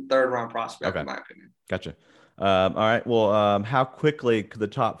second, third-round prospect, in my opinion. Gotcha. All right. Well, how quickly could the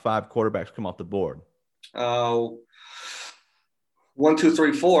top 5 quarterbacks come off the board? 1, 2,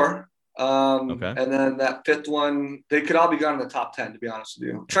 3, 4. Okay. And then that fifth one, they could all be gone in the top 10, to be honest with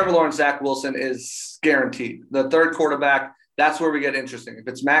you. Trevor Lawrence, Zach Wilson is guaranteed. The third quarterback, that's where we get interesting. If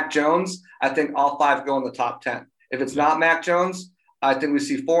it's Mac Jones, I think all 5 go in the top 10. If it's not Mac Jones, I think we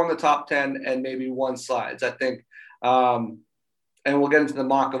see 4 in the top 10 and maybe 1 slides. I think, and we'll get into the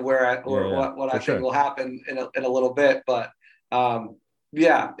mock of what I think will happen in a little bit. But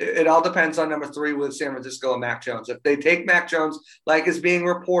it all depends on number 3 with San Francisco and Mac Jones. If they take Mac Jones, like is being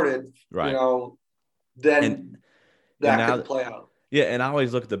reported, then that could play out. Yeah, and I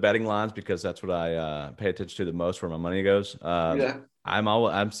always look at the betting lines because that's what I pay attention to the most, where my money goes.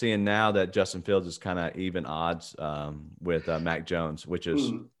 I'm seeing now that Justin Fields is kind of even odds with Mac Jones, which is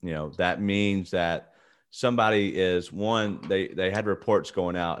that means that somebody is they had reports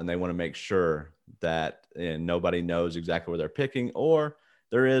going out and they want to make sure that nobody knows exactly where they're picking, or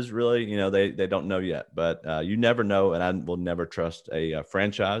there is really they don't know yet. But you never know, and I will never trust a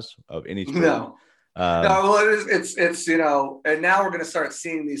franchise of any sport. No. It's and now we're going to start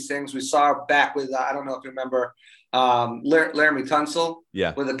seeing these things. We saw back with I don't know if you remember Laramie Tunsil,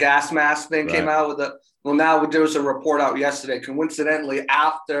 with the gas mask thing came out with now there was a report out yesterday, coincidentally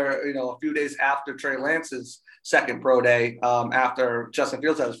after a few days after Trey Lance's second pro day, after Justin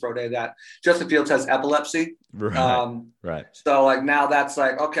Fields had his pro day, that Justin Fields has epilepsy. Right. So like now that's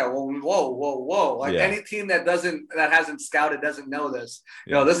like, okay, well, whoa. Like any team that hasn't scouted doesn't know this.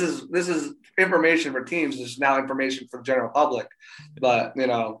 This is information for teams. This is now information for the general public. But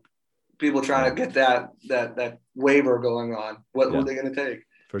people trying to get that waiver going on. What are they going to take?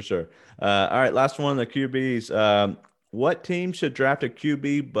 For sure. All right, last one, the QBs. What team should draft a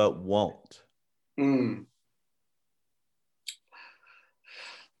QB but won't? And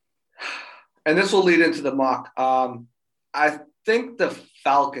this will lead into the mock. I think the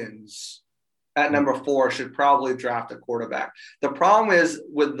Falcons at number 4 should probably draft a quarterback. The problem is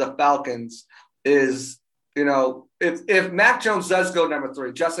with the Falcons is, if Mac Jones does go number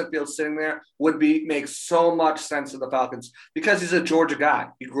 3, Justin Fields sitting there makes so much sense to the Falcons because he's a Georgia guy.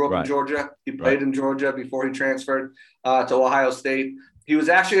 He grew up in Georgia. He played in Georgia before he transferred to Ohio State. He was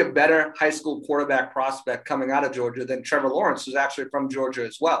actually a better high school quarterback prospect coming out of Georgia than Trevor Lawrence, who's actually from Georgia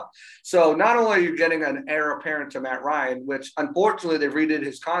as well. So not only are you getting an heir apparent to Matt Ryan, which unfortunately they redid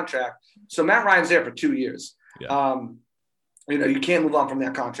his contract. So Matt Ryan's there for 2 years. You can't move on from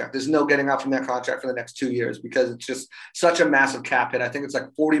that contract. There's no getting out from that contract for the next 2 years because it's just such a massive cap hit. I think it's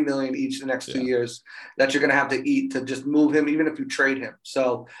like $40 million each the next 2 years that you're going to have to eat to just move him, even if you trade him.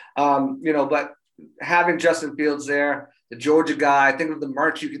 So, but having Justin Fields there, the Georgia guy, think of the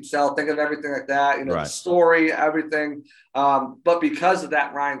merch you can sell, think of everything like that, the story, everything. But because of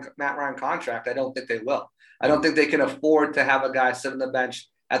that Matt Ryan contract, I don't think they will. I don't think they can afford to have a guy sit on the bench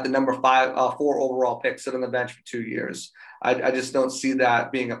at the number 4 overall pick, sit on the bench for 2 years. I just don't see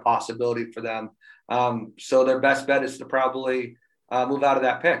that being a possibility for them. So their best bet is to probably move out of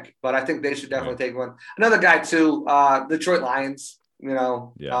that pick. But I think they should definitely take one. Another guy too, Detroit Lions, the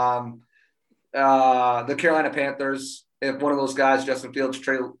Carolina Panthers. If one of those guys, Justin Fields,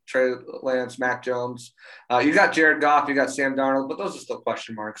 Trey Lance, Mac Jones, you got Jared Goff, you got Sam Darnold, but those are still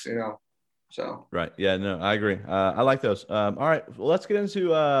question marks, So right, yeah, no, I agree. I like those. All right, well, let's get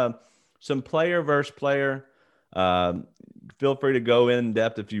into some player versus player. Feel free to go in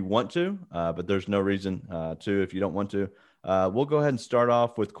depth if you want to, but there's no reason to if you don't want to. We'll go ahead and start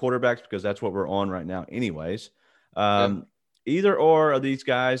off with quarterbacks because that's what we're on right now, anyways. Either or of these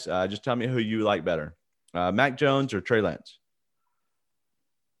guys, just tell me who you like better. Mac Jones or Trey Lance?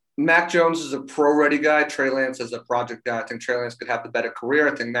 Mac Jones is a pro-ready guy. Trey Lance is a project guy. I think Trey Lance could have the better career.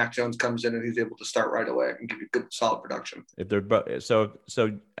 I think Mac Jones comes in and he's able to start right away and give you good, solid production. If they're both, so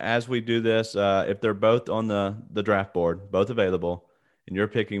as we do this, if they're both on the draft board, both available, and you're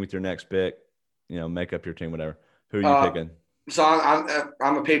picking with your next pick, make up your team, whatever. Who are you picking? So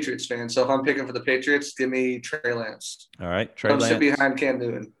I'm a Patriots fan. So if I'm picking for the Patriots, give me Trey Lance. All right, Trey Lance. Sit behind Cam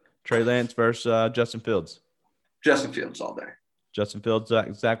Newton. Trey Lance versus Justin Fields. Justin Fields all day. Justin Fields,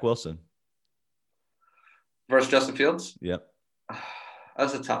 Zach Wilson. Versus Justin Fields? Yep.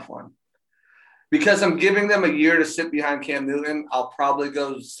 That's a tough one. Because I'm giving them a year to sit behind Cam Newton, I'll probably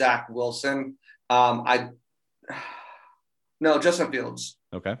go Zach Wilson. No, Justin Fields.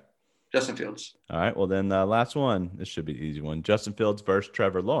 Okay. Justin Fields. All right. Well, then last one. This should be an easy one. Justin Fields versus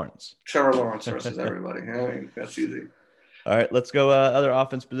Trevor Lawrence. Trevor Lawrence versus everybody. I mean, that's easy. All right. Let's go other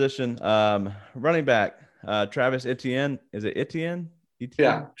offense position. Running back. Travis Etienne. Is it Etienne?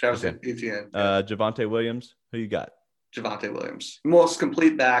 Yeah, Travis Etienne. Javonte Williams. Who you got? Javonte Williams. Most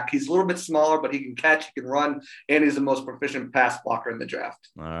complete back. He's a little bit smaller, but he can catch, he can run, and he's the most proficient pass blocker in the draft.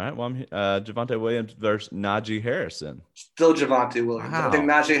 All right. Well, I'm Javonte Williams versus Najee Harrison. Still Javonte Williams. Wow. I think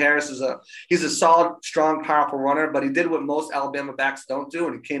Najee Harris he's a solid, strong, powerful runner, but he did what most Alabama backs don't do,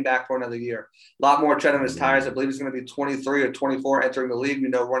 and he came back for another year. A lot more tread on his tires. I believe he's going to be 23 or 24 entering the league. We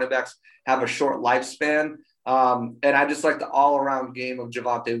know running backs have a short lifespan. And I just like the all-around game of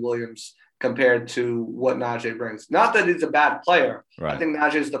Javonte Williams compared to what Najee brings. Not that he's a bad player. Right. I think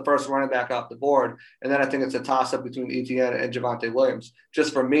Najee is the first running back off the board. And then I think it's a toss-up between Etienne and Javonte Williams.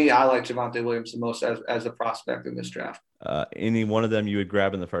 Just for me, I like Javonte Williams the most as a prospect in this draft. Any one of them you would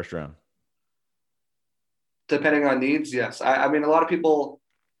grab in the first round? Depending on needs, yes. I mean, a lot of people –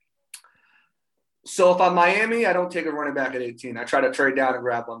 so if I'm Miami, I don't take a running back at 18. I try to trade down and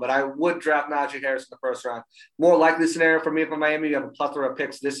grab one, but I would draft Najee Harris in the first round. More likely scenario for me if I'm Miami, you have a plethora of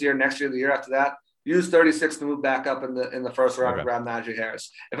picks this year, next year, the year after that. Use 36 to move back up in the first round and grab Najee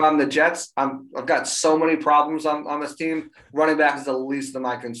Harris. If I'm the Jets, I've got so many problems on this team. Running back is the least of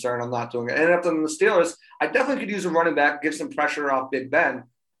my concern. I'm not doing it. And if I'm the Steelers, I definitely could use a running back, give some pressure off Big Ben.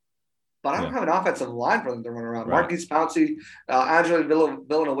 But I don't have an offensive line for them to run around. Right. Marquise Pouncey, Angelo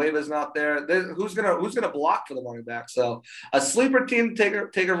Villanueva is not there. Who's gonna block for the running back? So a sleeper team take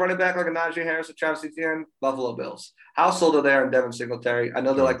a running back like a Najee Harris or Travis Etienne, Buffalo Bills. How sold are there in Devin Singletary? I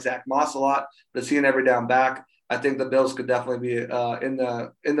know they like Zach Moss a lot, but is he an every down back? I think the Bills could definitely be in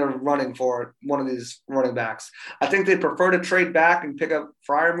the running for one of these running backs. I think they prefer to trade back and pick up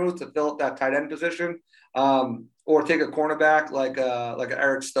Freiermuth to fill up that tight end position, or take a cornerback like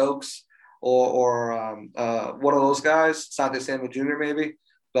Eric Stokes. Or one of those guys, Sante Samuel Jr. maybe,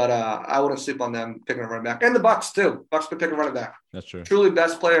 but I wouldn't sleep on them picking a running back. And the Bucs too. Bucs could pick a running back. That's true. Truly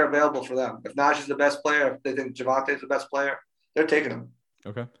best player available for them. If Najee's the best player, if they think Javonte's the best player, they're taking him.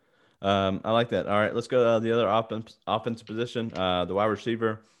 Okay, I like that. All right, let's go to the other offensive position, the wide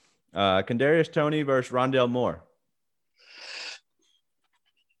receiver, Kadarius Toney versus Rondale Moore.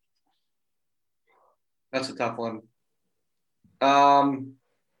 That's a tough one.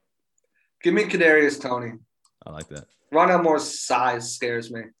 Give me Kadarius Toney. I like that. Rondale Moore's size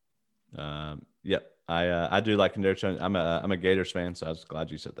scares me. Yep. I do like Kadarius Toney. I'm a Gators fan, so I was glad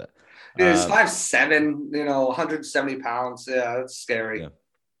you said that. Yeah, he's 5'7", 170 pounds. Yeah, that's scary.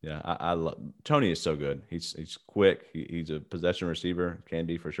 Yeah. I love Toney is so good. He's quick. He's a possession receiver, can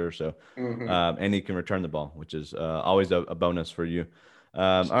be for sure. So, and he can return the ball, which is always a bonus for you.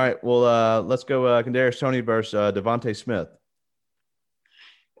 All right. Well, let's go Kadarius Toney versus Devontae Smith.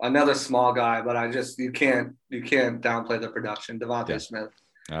 Another small guy, but you can't downplay the production. Devontae Smith.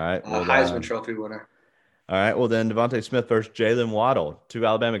 All right. Well, Heisman Trophy winner. All right. Well, then Devontae Smith versus Jalen Waddle, two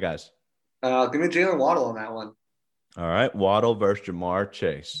Alabama guys. Give me Jalen Waddle on that one. All right. Waddle versus Jamar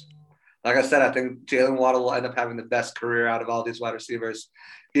Chase. Like I said, I think Jalen Waddle will end up having the best career out of all these wide receivers.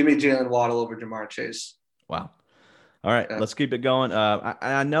 Give me Jalen Waddle over Jamar Chase. Wow. All right, let's keep it going.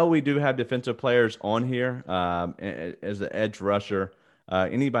 I know we do have defensive players on here as the edge rusher.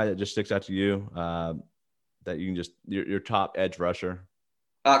 Anybody that just sticks out to you that you can just your top edge rusher?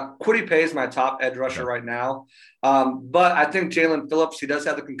 Kwity Paye is my top edge rusher right now. But I think Jalen Phillips, he does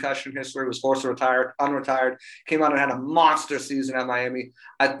have the concussion history, was forced to retire, unretired, came out and had a monster season at Miami.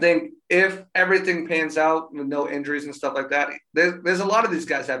 I think if everything pans out with no injuries and stuff like that, there's a lot of these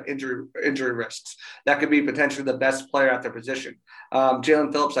guys have injury risks. That could be potentially the best player at their position.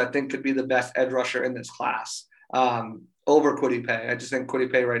 Jalen Phillips, I think, could be the best edge rusher in this class. Over Kwity Paye. I just think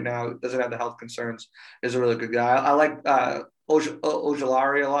Kwity Paye right now doesn't have the health concerns, is a really good guy. I like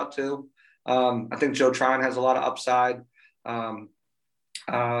Ojulari a lot too. I think Joe Tryon has a lot of upside.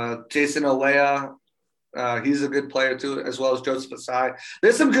 Jason Olea, he's a good player too, as well as Joseph Asai.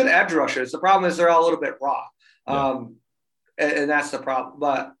 There's some good edge rushers. The problem is they're all a little bit raw. And that's the problem.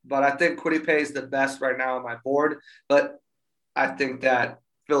 But I think Kwity Paye is the best right now on my board. But I think that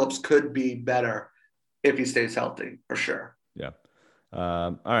Phillips could be better if he stays healthy, for sure. Yeah.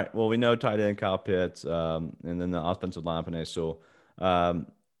 All right. Well, we know tight end Kyle Pitts, and then the offensive line, Penei Sewell.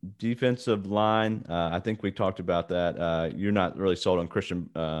 Defensive line, I think we talked about that. You're not really sold on Christian.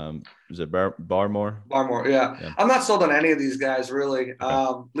 Is it Barmore? Barmore, yeah. I'm not sold on any of these guys, really.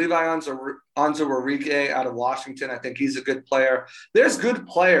 Okay. Levi Onwuzurike out of Washington, I think he's a good player. There's good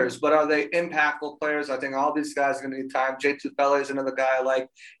players, but are they impactful players? I think all these guys are going to need time. Jay Tufele is another guy I like.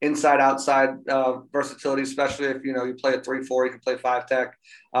 Inside-outside versatility, especially if, you play a 3-4, you can play 5-tech.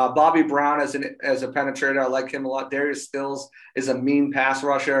 Bobby Brown as a penetrator, I like him a lot. Darius Stills is a mean pass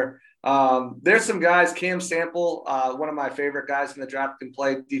rusher. There's some guys, Cam Sample, one of my favorite guys in the draft, can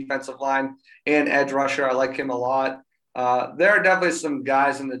play defensive line and edge rusher. I like him a lot. There are definitely some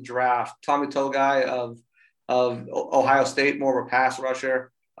guys in the draft. Tommy Togai of of Ohio State, more of a pass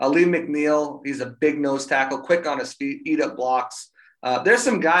rusher. Lee McNeil, he's a big nose tackle, quick on his feet, eat up blocks. There's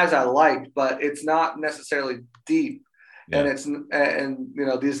some guys I like, but it's not necessarily deep. Yeah. And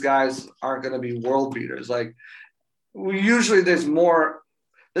these guys aren't going to be world beaters. Like usually there's more.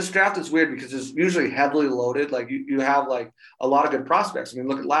 This draft is weird because it's usually heavily loaded. Like you have like a lot of good prospects. I mean,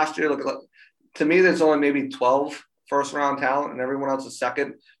 look at last year. To me, there's only maybe 12 first round talent and everyone else is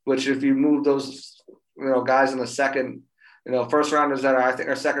second, which if you move those, guys in the second, first rounders that I think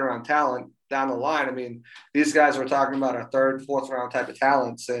are second round talent down the line. I mean, these guys we're talking about are third, fourth round type of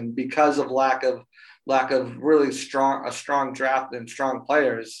talents. And because of lack of really strong draft and strong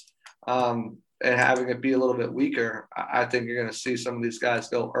players, and having it be a little bit weaker, I think you're going to see some of these guys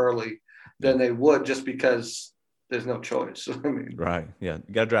go early than they would just because there's no choice. I mean, right. Yeah.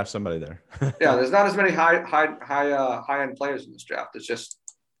 You got to draft somebody there. Yeah. There's not as many high end players in this draft. It's just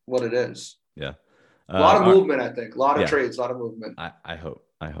what it is. Yeah. A lot of movement, I think. A lot of trades, a lot of movement. I hope.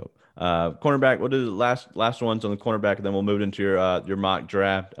 Cornerback. We'll do the last ones on the cornerback, and then we'll move into your mock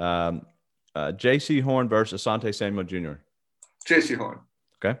draft. J.C. Horn versus Asante Samuel Jr. J.C. Horn.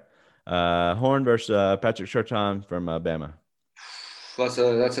 Okay. Horn versus Patrick Surtain from Bama. That's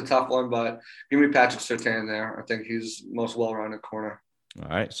a tough one, but give me Patrick Surtain there. I think he's most well-rounded corner. All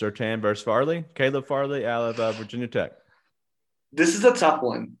right. Surtain versus Farley. Caleb Farley out of Virginia Tech. This is a tough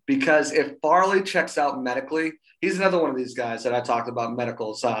one because if Farley checks out medically, he's another one of these guys that I talked about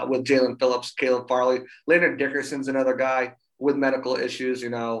medicals with Jalen Phillips, Caleb Farley. Leonard Dickerson's another guy with medical issues,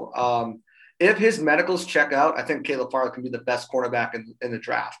 If his medicals check out, I think Caleb Farley can be the best cornerback in the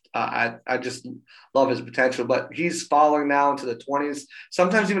draft. I just love his potential, but he's falling now into the 20s,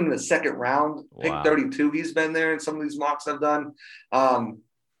 sometimes even in the second round. Pick 32, he's been there in some of these mocks I've done.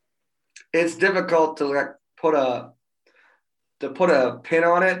 It's difficult to put a pin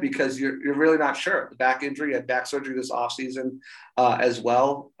on it because you're really not sure. The back injury, he had back surgery this offseason as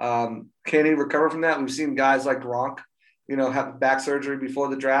well. Can he recover from that? We've seen guys like Gronk, have back surgery before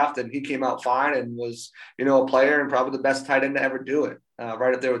the draft, and he came out fine and was, a player and probably the best tight end to ever do it,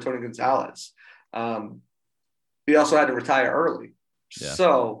 right up there with Tony Gonzalez. He also had to retire early. Yeah.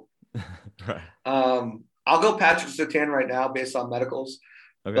 So right. I'll go Patrick Surtain right now based on medicals,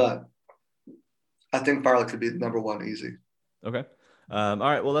 but I think Farley could be the number one easy. Okay. All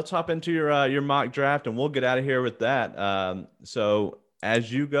right. Well, let's hop into your mock draft, and we'll get out of here with that. So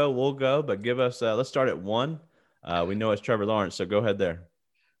as you go, we'll go, but give us let's start at 1. We know it's Trevor Lawrence, so go ahead there.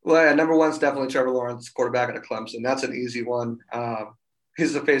 Well, yeah, number 1 is definitely Trevor Lawrence, quarterback at Clemson. That's an easy one.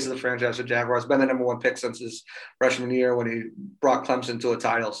 He's the face of the franchise for Jaguars. Been the number 1 pick since his freshman year when he brought Clemson to a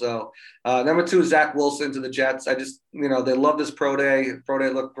title. So number 2 is Zach Wilson to the Jets. I just, they love this pro day. Pro day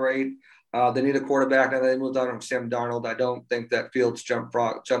looked great. They need a quarterback. Now they moved on from Sam Darnold. I don't think that Fields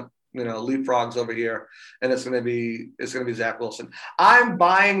leapfrogs over here, and it's going to be Zach Wilson. I'm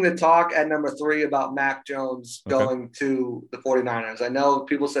buying the talk at number 3 about Mac Jones going to the 49ers. I know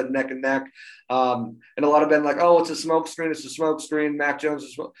people said neck and neck, and a lot have been like, oh, it's a smoke screen. It's a smoke screen. Mac Jones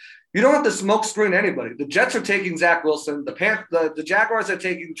is. You don't have to smoke screen anybody. The Jets are taking Zach Wilson. The Jaguars are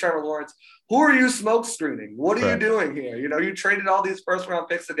taking Trevor Lawrence. Who are you smoke screening? What are you doing here? You traded all these first round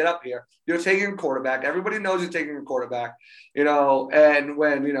picks to get up here. You're taking a quarterback. Everybody knows you're taking a quarterback. And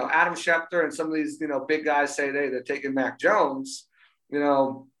when Adam Schefter and some of these big guys say they're taking Mac Jones,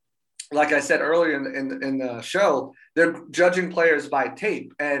 like I said earlier in the show, they're judging players by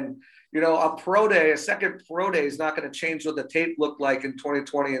tape. And a second pro day is not going to change what the tape looked like in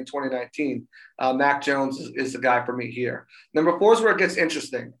 2020 and 2019. Mac Jones is the guy for me here. Number 4 is where it gets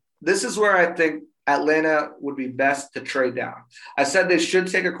interesting. This is where I think Atlanta would be best to trade down. I said they should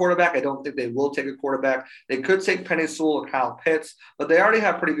take a quarterback. I don't think they will take a quarterback. They could take Penei Sewell or Kyle Pitts, but they already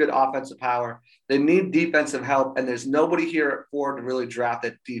have pretty good offensive power. They need defensive help, and there's nobody here at 4 to really draft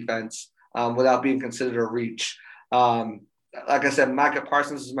that defense without being considered a reach. Like I said, Micah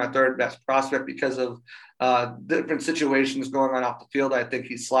Parsons is my 3rd best prospect because of different situations going on off the field. I think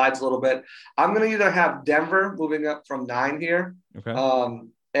he slides a little bit. I'm going to either have Denver moving up from 9 here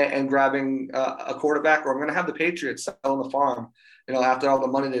and grabbing a quarterback, or I'm going to have the Patriots selling the farm, after all the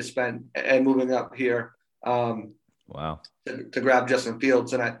money they spent and moving up here to grab Justin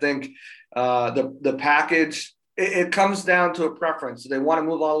Fields. And I think the package, it comes down to a preference. Do they want to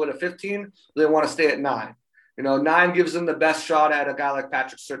move all the way to 15 or do they want to stay at 9? 9 gives them the best shot at a guy like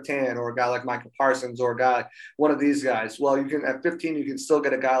Patrick Surtain or a guy like Micah Parsons or a guy, one of these guys. Well, you can at 15, you can still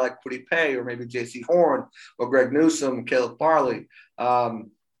get a guy like Kwity Paye or maybe J.C. Horn or Greg Newsome, Caleb Farley.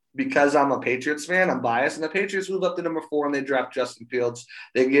 Because I'm a Patriots fan, I'm biased, and the Patriots move up to number 4 and they draft Justin Fields.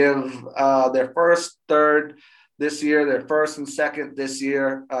 They give their 1st, 3rd, this year. They're first and second this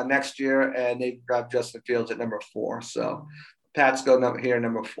year, next year, and they grabbed Justin Fields at number 4. So Pats go here,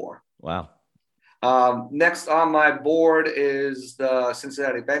 number 4. Wow. Next on my board is the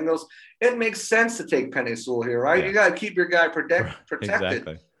Cincinnati Bengals. It makes sense to take Penei Sewell here, right? Yeah. You got to keep your guy protected.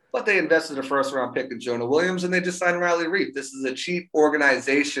 Exactly. But they invested a first-round pick in Jonah Williams, and they just signed Riley Reef. This is a cheap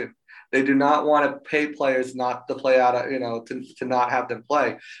organization. They do not want to pay players not to play out of, to not have them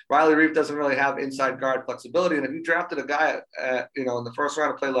play. Riley Reef doesn't really have inside guard flexibility. And if you drafted a guy, in the first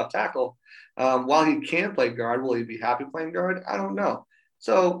round to play left tackle, while he can play guard, will he be happy playing guard? I don't know.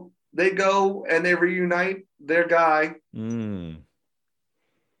 So they go and they reunite their guy. With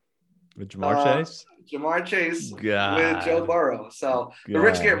Ja'Marr Chase? Ja'Marr Chase with Joe Burrow. So the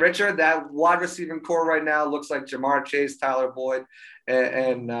rich get richer. That wide receiving core right now looks like Ja'Marr Chase, Tyler Boyd,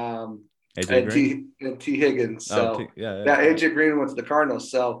 and T. Higgins. So AJ Green went to the Cardinals.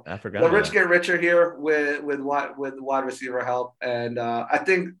 So I forgot the rich get richer here with wide receiver help. And I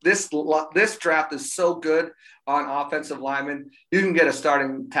think this draft is so good on offensive linemen. You can get a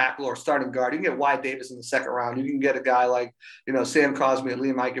starting tackle or starting guard. You can get Wyatt Davis in the second round. You can get a guy like Sam Cosmi and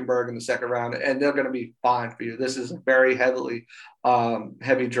Liam Eichenberg in the second round, and they're going to be fine for you. This is a very heavy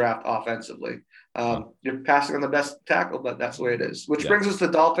draft offensively. You're passing on the best tackle, but that's the way it is. Which brings us to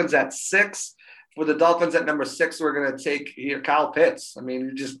Dolphins at 6. For the Dolphins at number 6, we're going to take here Kyle Pitts. I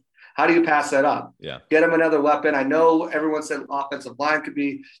mean, how do you pass that up? Yeah. Get him another weapon. I know everyone said offensive line could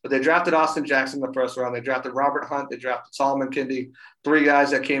be, but they drafted Austin Jackson in the first round. They drafted Robert Hunt. They drafted Solomon Kindy. 3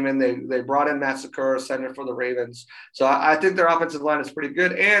 guys that came in. They brought in Matt Sakura, center for the Ravens. So I think their offensive line is pretty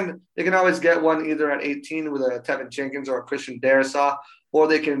good. And they can always get one either at 18 with a Tevin Jenkins or a Christian Darrisaw, or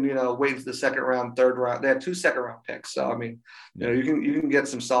they can, wait for the second round, third round. They have 2 second-round picks. So, I mean, you can get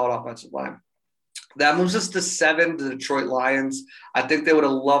some solid offensive line. That moves us to 7, the Detroit Lions. I think they would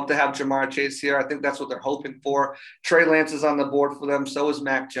have loved to have Ja'Marr Chase here. I think that's what they're hoping for. Trey Lance is on the board for them. So is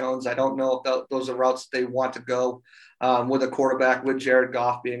Mac Jones. I don't know if those are routes they want to go with a quarterback, with Jared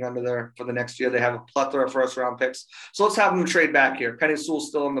Goff being under there for the next year. They have a plethora of first-round picks. So let's have them trade back here. Penei Sewell's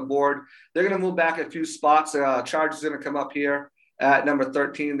still on the board. They're going to move back a few spots. Chargers are going to come up here at number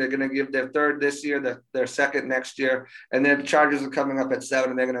 13. They're going to give their 3rd this year, their 2nd next year. And then the Chargers are coming up at 7,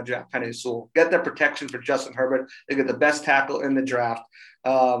 and they're going to draft Penei Sewell. Get their protection for Justin Herbert. They get the best tackle in the draft.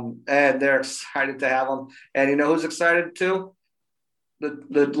 And they're excited to have him. And you know who's excited too?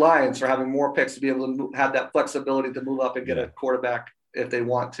 The Lions for having more picks to be able to have that flexibility to move up and get a quarterback if they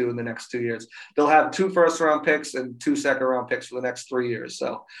want to in the next 2 years. They'll have 2 first-round picks and 2 second-round picks for the next 3 years.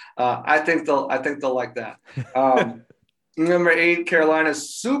 So I think they'll like that. Number 8,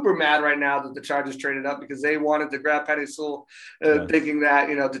 Carolina's super mad right now that the Chargers traded up because they wanted to grab Penei Sewell, thinking that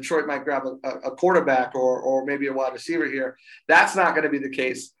Detroit might grab a quarterback or maybe a wide receiver here. That's not going to be the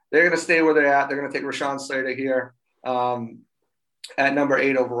case. They're going to stay where they're at. They're going to take Rashawn Slater here at number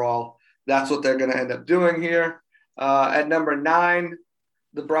 8 overall. That's what they're going to end up doing here. At number 9,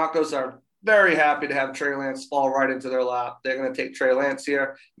 the Broncos are very happy to have Trey Lance fall right into their lap. They're going to take Trey Lance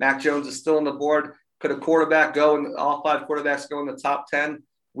here. Mac Jones is still on the board. Could a quarterback go, and all 5 quarterbacks go in the top 10?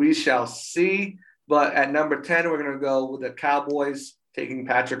 We shall see. But at number 10, we're going to go with the Cowboys taking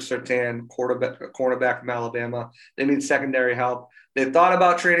Patrick Surtain, cornerback from Alabama. They need secondary help. They thought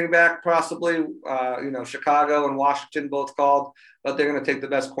about trading back possibly. Chicago and Washington both called, but they're going to take the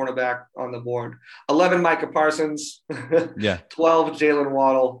best cornerback on the board. 11, Micah Parsons. 12, Jalen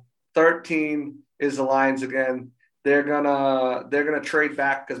Waddle. 13 is the Lions again. They're gonna trade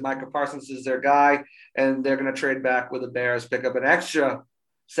back because Micah Parsons is their guy, and they're gonna trade back with the Bears, pick up an extra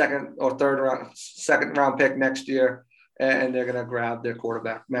second round pick next year, and they're gonna grab their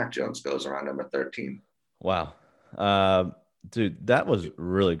quarterback. Mac Jones goes around number 13. Wow, dude, that was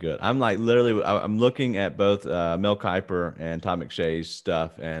really good. I'm I'm looking at both Mel Kiper and Todd McShay's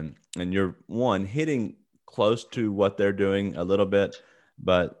stuff, and you're hitting close to what they're doing a little bit,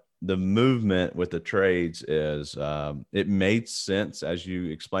 but the movement with the trades is it made sense as you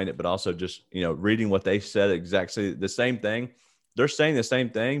explained it, but also just, reading what they said, exactly the same thing. They're saying the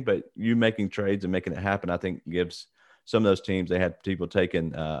same thing, but you making trades and making it happen, I think gives some of those teams, they had people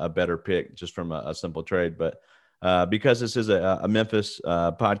taking a better pick just from a simple trade. But because this is a Memphis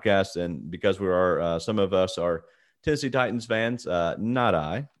podcast, and because we are, some of us are Tennessee Titans fans, not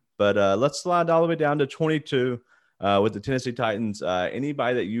I, but let's slide all the way down to 22. With the Tennessee Titans,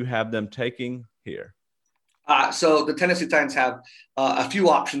 anybody that you have them taking here? So the Tennessee Titans have a few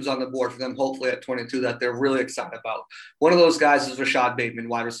options on the board for them, hopefully at 22, that they're really excited about. One of those guys is Rashad Bateman,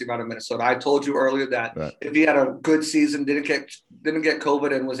 wide receiver out of Minnesota. I told you earlier that if he had a good season, didn't get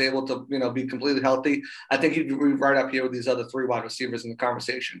COVID, and was able to be completely healthy, I think he'd be right up here with these other three wide receivers in the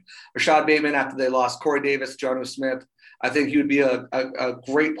conversation. Rashad Bateman, after they lost Corey Davis, Jonnu Smith, I think he would be a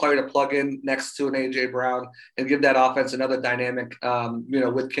great player to plug in next to an A.J. Brown and give that offense another dynamic,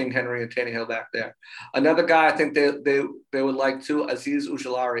 with King Henry and Tannehill back there. Another guy I think they would like to, Azeez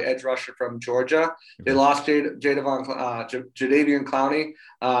Ujulari, edge rusher from Georgia. They lost Jadeveon Clowney.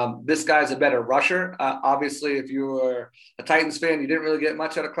 This guy's a better rusher. Obviously, if you were a Titans fan, you didn't really get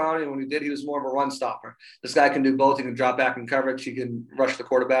much out of Clowney. When he did, he was more of a run stopper. This guy can do both. He can drop back in coverage. He can rush the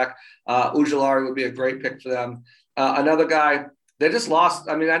quarterback. Ujulari would be a great pick for them. Another guy, they just lost.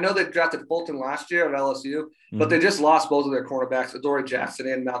 I mean, I know they drafted Fulton last year at LSU, but they just lost both of their cornerbacks, Adoree Jackson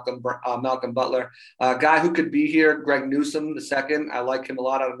and Malcolm Butler. A guy who could be here, Greg Newsome II. I like him a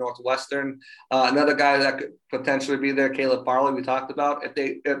lot out of Northwestern. Another guy that could potentially be there, Caleb Farley, we talked about. If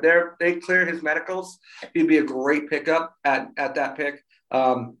they clear his medicals, he'd be a great pickup at that pick.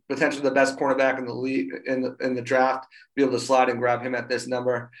 Potentially the best cornerback in the league in the draft. Be able to slide and grab him at this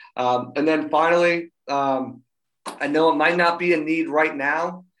number. And then finally, I know it might not be a need right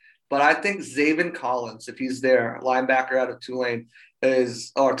now, but I think Zaven Collins, if he's there, linebacker out of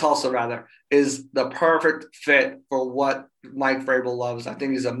Tulsa rather, is the perfect fit for what Mike Vrabel loves. I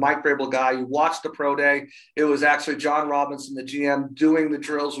think he's a Mike Vrabel guy. You watched the pro day. It was actually John Robinson, the GM, doing the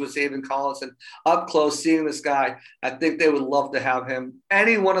drills with Zaven Collins, and up close seeing this guy. I think they would love to have him.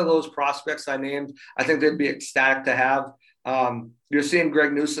 Any one of those prospects I named, I think they'd be ecstatic to have. You're seeing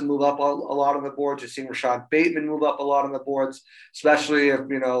Greg Newsome move up a lot on the boards. You're seeing Rashad Bateman move up a lot on the boards, especially if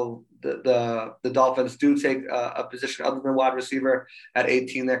the Dolphins do take a position other than wide receiver at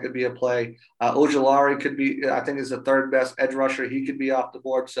 18. That could be a play. Ojulari could be, I think, is the third best edge rusher. He could be off the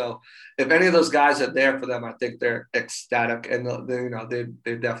board. So if any of those guys are there for them, I think they're ecstatic, and they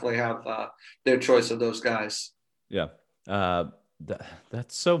definitely have their choice of those guys. Yeah,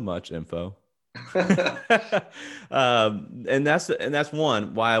 that's so much info. And that's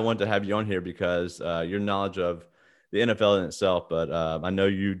one why I want to have you on here, because your knowledge of the NFL in itself, but I know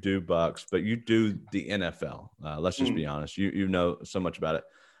you do Bucks, but you do the NFL. Let's just be honest. You know so much about it.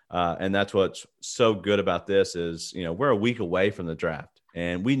 And that's what's so good about this is, we're a week away from the draft,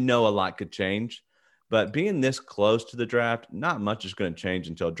 and we know a lot could change, but being this close to the draft, not much is going to change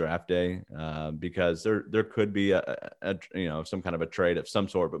until draft day, because there could be some kind of a trade of some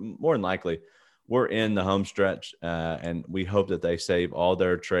sort, but more than likely we're in the home stretch, and we hope that they save all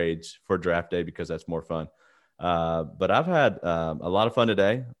their trades for draft day, because that's more fun. But I've had a lot of fun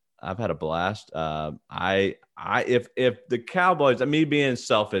today. I've had a blast. If the Cowboys, me being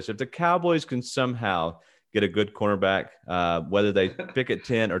selfish, if the Cowboys can somehow get a good cornerback, whether they pick at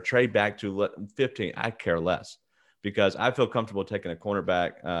 10 or trade back to 15, I care less, because I feel comfortable taking a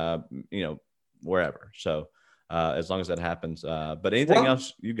cornerback, wherever. So as long as that happens. But anything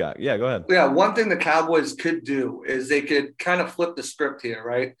else you got? Yeah, go ahead. Yeah, one thing the Cowboys could do is they could kind of flip the script here,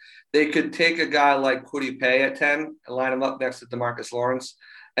 right? They could take a guy like Kwity Paye at 10 and line him up next to DeMarcus Lawrence,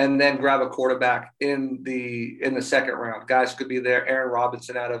 and then grab a quarterback in the second round. Guys could be there. Aaron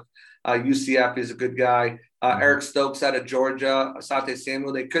Robinson out of UCF is a good guy. Eric Stokes out of Georgia. Asante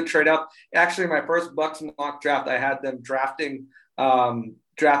Samuel. They could trade up. Actually, my first Bucks mock draft, I had them drafting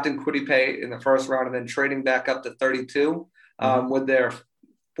Kwity Paye in the first round and then trading back up to 32 with their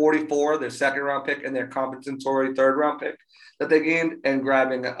 44, their second round pick, and their compensatory third round pick that they gained, and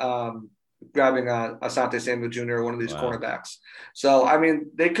grabbing Asante Samuel Jr., one of these cornerbacks. So,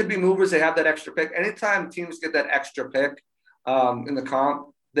 they could be movers. They have that extra pick. Anytime teams get that extra pick in the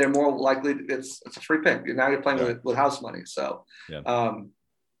comp, they're more likely it's a free pick. Now you're playing with house money. So,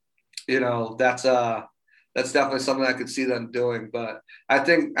 that's definitely something I could see them doing. But I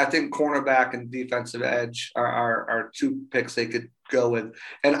think cornerback and defensive edge are two picks they could go with.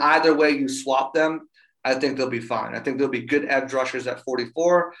 And either way you swap them, I think they'll be fine. I think there'll be good edge rushers at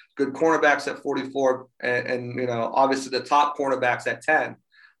 44, good cornerbacks at 44, and obviously the top cornerbacks at 10,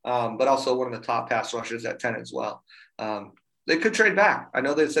 but also one of the top pass rushers at 10 as well. They could trade back. I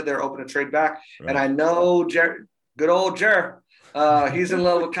know they said they're open to trade back, and I know good old Jer. He's in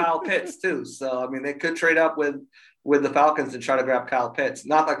love with Kyle Pitts too. So, they could trade up with the Falcons and try to grab Kyle Pitts.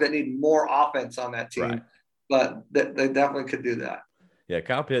 Not like they need more offense on that team, but they definitely could do that. Yeah,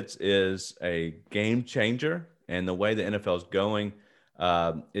 Kyle Pitts is a game changer, and the way the NFL is going,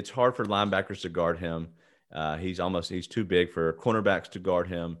 it's hard for linebackers to guard him. He's too big for cornerbacks to guard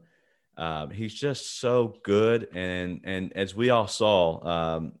him. He's just so good. And as we all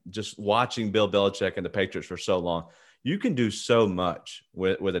saw, just watching Bill Belichick and the Patriots for so long, you can do so much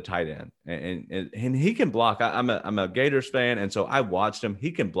with a tight end, and he can block. I'm a Gators fan, and so I watched him.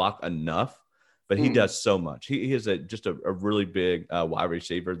 He can block enough, but he does so much. He is just a really big wide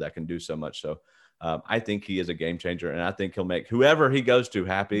receiver that can do so much. So I think he is a game changer, and I think he'll make whoever he goes to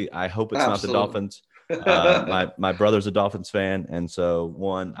happy. I hope it's not the Dolphins. My brother's a Dolphins fan, and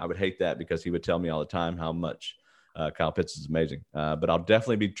so I would hate that because he would tell me all the time how much Kyle Pitts is amazing. But I'll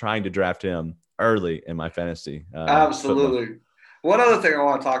definitely be trying to draft him early in my fantasy. Absolutely. Football. One other thing I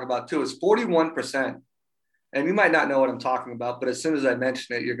want to talk about too is 41%. And you might not know what I'm talking about, but as soon as I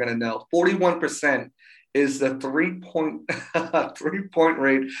mention it, you're going to know. 41% is the 3-point 3-point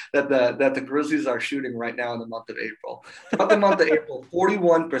rate that the Grizzlies are shooting right now in the month of April. Throughout the month of April,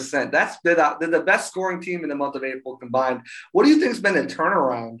 41%. They're the best scoring team in the month of April combined. What do you think's been the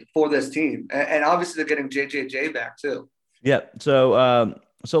turnaround for this team? And obviously they're getting JJJ back too. Yeah.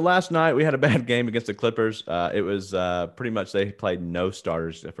 So last night we had a bad game against the Clippers. It was pretty much they played no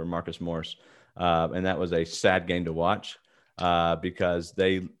starters for Marcus Morris, and that was a sad game to watch. Because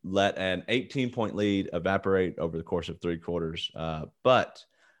they let an 18-point lead evaporate over the course of 3 quarters. But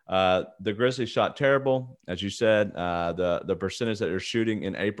the Grizzlies shot terrible. As you said, the percentage that they're shooting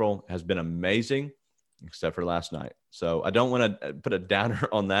in April has been amazing, except for last night. So I don't want to put a downer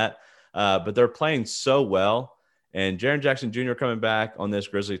on that, but they're playing so well. And Jaren Jackson Jr. coming back on this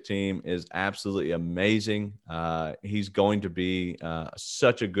Grizzlies team is absolutely amazing. He's going to be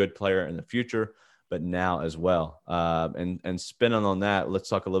such a good player in the future, but now as well. And spinning on that, let's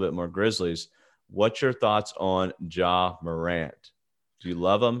talk a little bit more Grizzlies. What's your thoughts on Ja Morant? Do you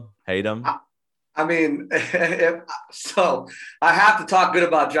love him, hate him? I mean, so I have to talk good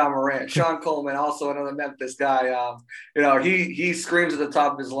about Ja Morant. Sean Coleman, also another Memphis guy. He screams at the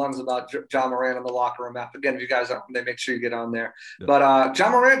top of his lungs about Ja Morant in the locker room. Again, if you guys aren't, they make sure you get on there. Yeah. But Ja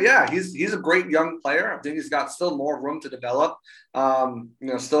Morant, yeah, he's a great young player. I think he's got still more room to develop.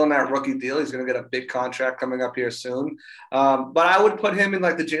 Still in that rookie deal. He's going to get a big contract coming up here soon. But I would put him in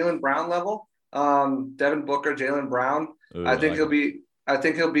like the Jaylen Brown level. Devin Booker, Jaylen Brown. Ooh, I think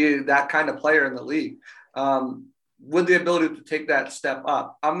he'll be that kind of player in the league with the ability to take that step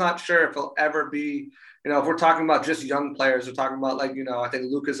up. I'm not sure if he'll ever be, if we're talking about just young players, we're talking about I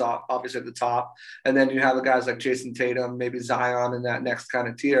think Luka's obviously at the top. And then you have the guys like Jason Tatum, maybe Zion in that next kind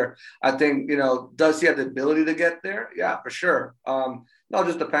of tier. I think, does he have the ability to get there? Yeah, for sure. It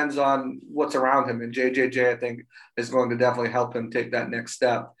just depends on what's around him. And JJJ, I think, is going to definitely help him take that next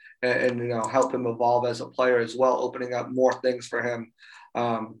step and help him evolve as a player as well, opening up more things for him.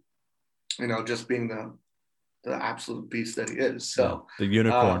 Just being the absolute beast that he is. So the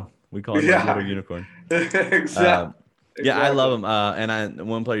unicorn, we call him the little unicorn. Exactly. Yeah, I love him. And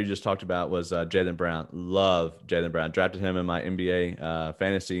one player you just talked about was Jaylen Brown. Love Jaylen Brown. Drafted him in my NBA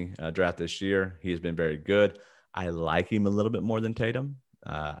fantasy draft this year. He has been very good. I like him a little bit more than Tatum.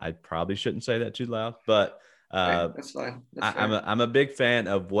 I probably shouldn't say that too loud, but that's fine. I'm a big fan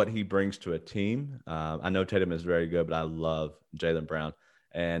of what he brings to a team. I know Tatum is very good, but I love Jaylen Brown.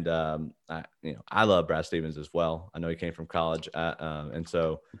 And I love Brad Stevens as well. I know he came from college, and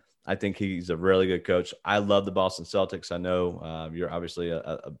so I think he's a really good coach. I love the Boston Celtics. I know you're obviously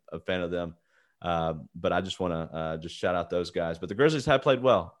a fan of them, but I just want to just shout out those guys. But the Grizzlies have played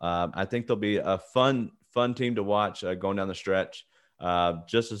well. I think they'll be a fun team to watch going down the stretch.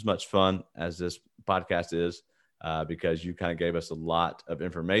 Just as much fun as this podcast is, because you kind of gave us a lot of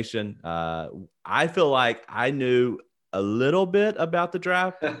information. I feel like I knew a little bit about the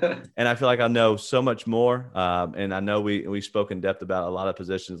draft, and I feel like I know so much more. And I know we spoke in depth about a lot of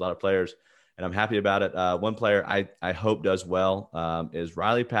positions, a lot of players, and I'm happy about it. One player I hope does well is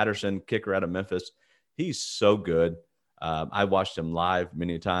Riley Patterson, kicker out of Memphis. He's so good. I watched him live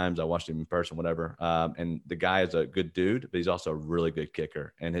many times. I watched him in person, whatever. And the guy is a good dude, but he's also a really good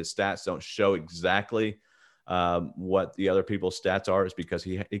kicker. And his stats don't show exactly what the other people's stats are, is because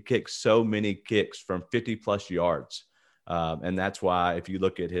he kicks so many kicks from 50+ yards. And that's why if you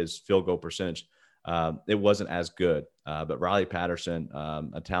look at his field goal percentage, it wasn't as good. But Riley Patterson,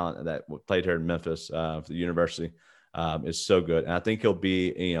 a talent that played here in Memphis for the university, is so good. And I think he'll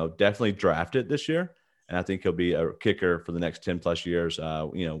be, definitely drafted this year. And I think he'll be a kicker for the next 10+ years.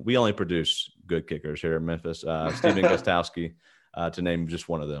 We only produce good kickers here in Memphis. Stephen Gostkowski, to name just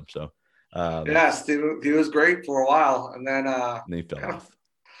one of them. So, Stephen, he was great for a while, and then he fell off.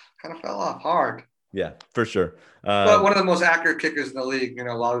 Kind of fell off hard. Yeah, for sure. But one of the most accurate kickers in the league,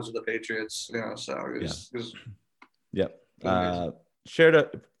 while he was with the Patriots, so it was Yep.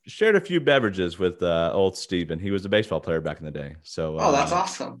 Shared shared a few beverages with old Steven. He was a baseball player back in the day. So that's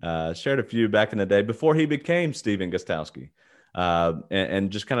awesome. Shared a few back in the day before he became Steven Gostkowski.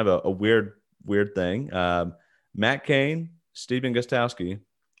 And just kind of a weird thing. Matt Cain, Steven Gostkowski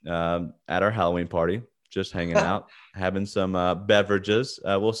at our Halloween party, just hanging out, having some beverages,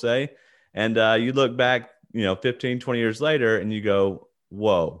 we'll say. And you look back, 15, 20 years later, and you go,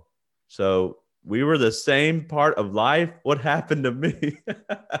 whoa. So we were the same part of life. What happened to me?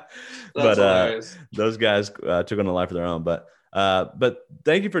 But those guys took on a life of their own. But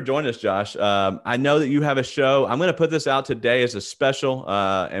thank you for joining us, Josh. I know that you have a show. I'm going to put this out today as a special,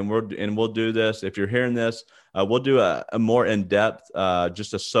 and we'll do this. If you're hearing this, we'll do a more in-depth,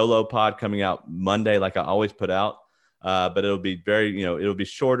 just a solo pod coming out Monday, like I always put out. But it'll be it'll be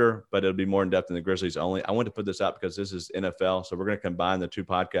shorter, but it'll be more in-depth than the Grizzlies only. I want to put this out because this is NFL, so we're going to combine the two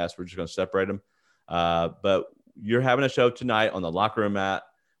podcasts. We're just going to separate them. But you're having a show tonight on the Locker Room at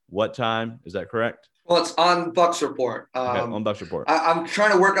what time? Is that correct? Well, it's on Bucks Report. On Bucks Report. I'm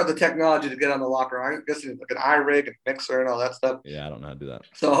trying to work out the technology to get on the Locker Room. I guess it's like an iRig and mixer and all that stuff. Yeah, I don't know how to do that.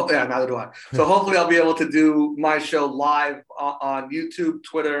 So, yeah, neither do I. So hopefully I'll be able to do my show live on YouTube,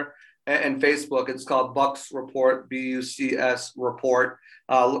 Twitter, and Facebook. It's called Bucks Report, BUCS Report.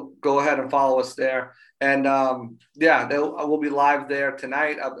 Go ahead and follow us there. And we'll be live there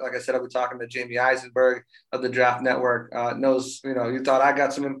tonight. Like I said, I'll be talking to Jamie Eisenberg of the Draft Network. You thought I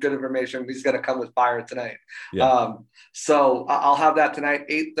got some good information. He's going to come with fire tonight. Yeah. So I'll have that tonight,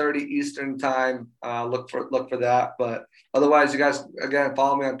 8:30 Eastern time. Look for that. But otherwise, you guys, again,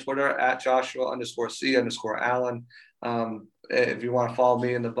 follow me on Twitter at Joshua_C_Allen. If you want to follow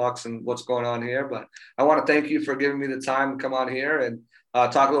me in the Bucks and what's going on here. But I want to thank you for giving me the time to come on here and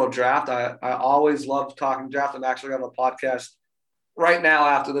talk a little draft. I always love talking draft. I'm actually on a podcast right now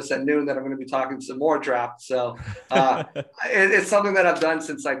after this at noon that I'm going to be talking some more draft. So it's something that I've done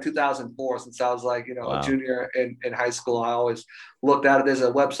since like 2004, since I was like, wow, a junior in high school. I always looked at it. There's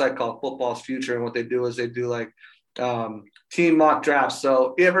a website called Football's Future. And what they do is they do like team mock drafts.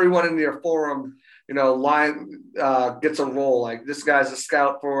 So everyone in your forum, gets a role. Like this guy's a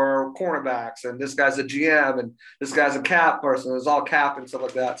scout for cornerbacks, and this guy's a GM, and this guy's a cap person. It's all cap and stuff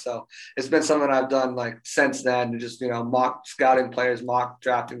like that. So it's been something I've done like since then, to just mock scouting players, mock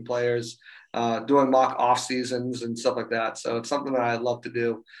drafting players, doing mock off seasons and stuff like that. So it's something that I love to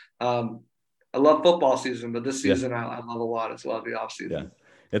do. I love football season, but this season I love a lot as well, the off season. Yeah.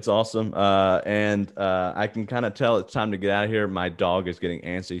 It's awesome. And I can kind of tell it's time to get out of here. My dog is getting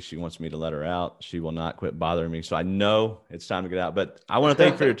antsy. She wants me to let her out. She will not quit bothering me. So I know it's time to get out. But I want to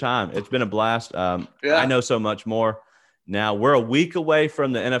thank you for your time. It's been a blast. I know so much more. Now, we're a week away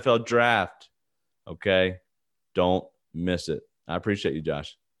from the NFL draft. Okay? Don't miss it. I appreciate you,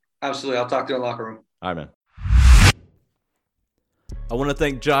 Josh. Absolutely. I'll talk to you in the locker room. All right, man. I want to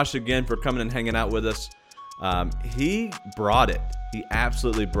thank Josh again for coming and hanging out with us. He brought it. He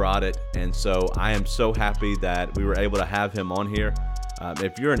absolutely brought it. And so I am so happy that we were able to have him on here.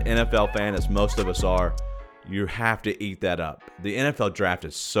 If you're an NFL fan, as most of us are, you have to eat that up. The NFL draft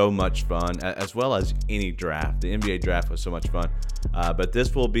is so much fun, as well as any draft. The NBA draft was so much fun. But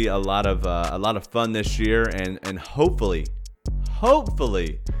this will be a lot of fun this year. And hopefully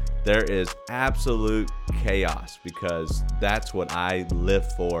there is absolute chaos, because that's what I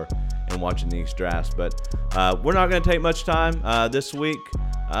live for in watching these drafts. But we're not going to take much time this week.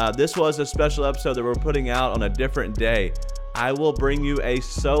 This was a special episode that we're putting out on a different day. I will bring you a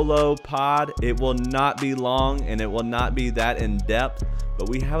solo pod. It will not be long, and it will not be that in depth, but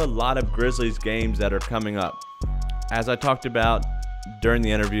we have a lot of Grizzlies games that are coming up. As I talked about during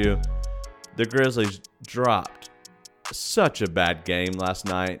the interview, the Grizzlies dropped such a bad game last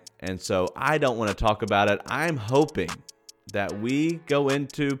night, and so I don't want to talk about it. I'm hoping that we go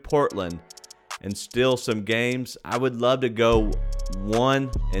into Portland and steal some games. I would love to go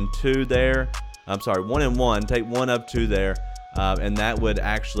 1-2 there. 1-1, take one of two there, and that would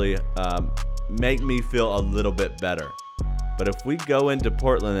actually make me feel a little bit better. But if we go into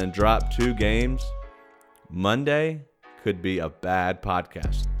Portland and drop 2 games, Monday could be a bad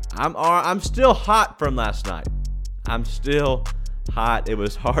podcast. I'm still hot from last night. I'm still hot. It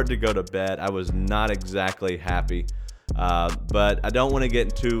was hard to go to bed. I was not exactly happy. But I don't want to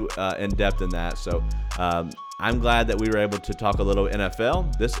get too in-depth in that. So I'm glad that we were able to talk a little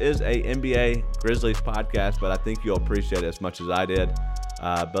NFL. This is a NBA Grizzlies podcast, but I think you'll appreciate it as much as I did.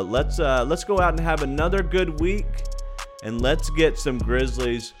 But let's go out and have another good week, and let's get some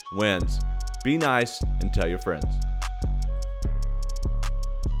Grizzlies wins. Be nice and tell your friends.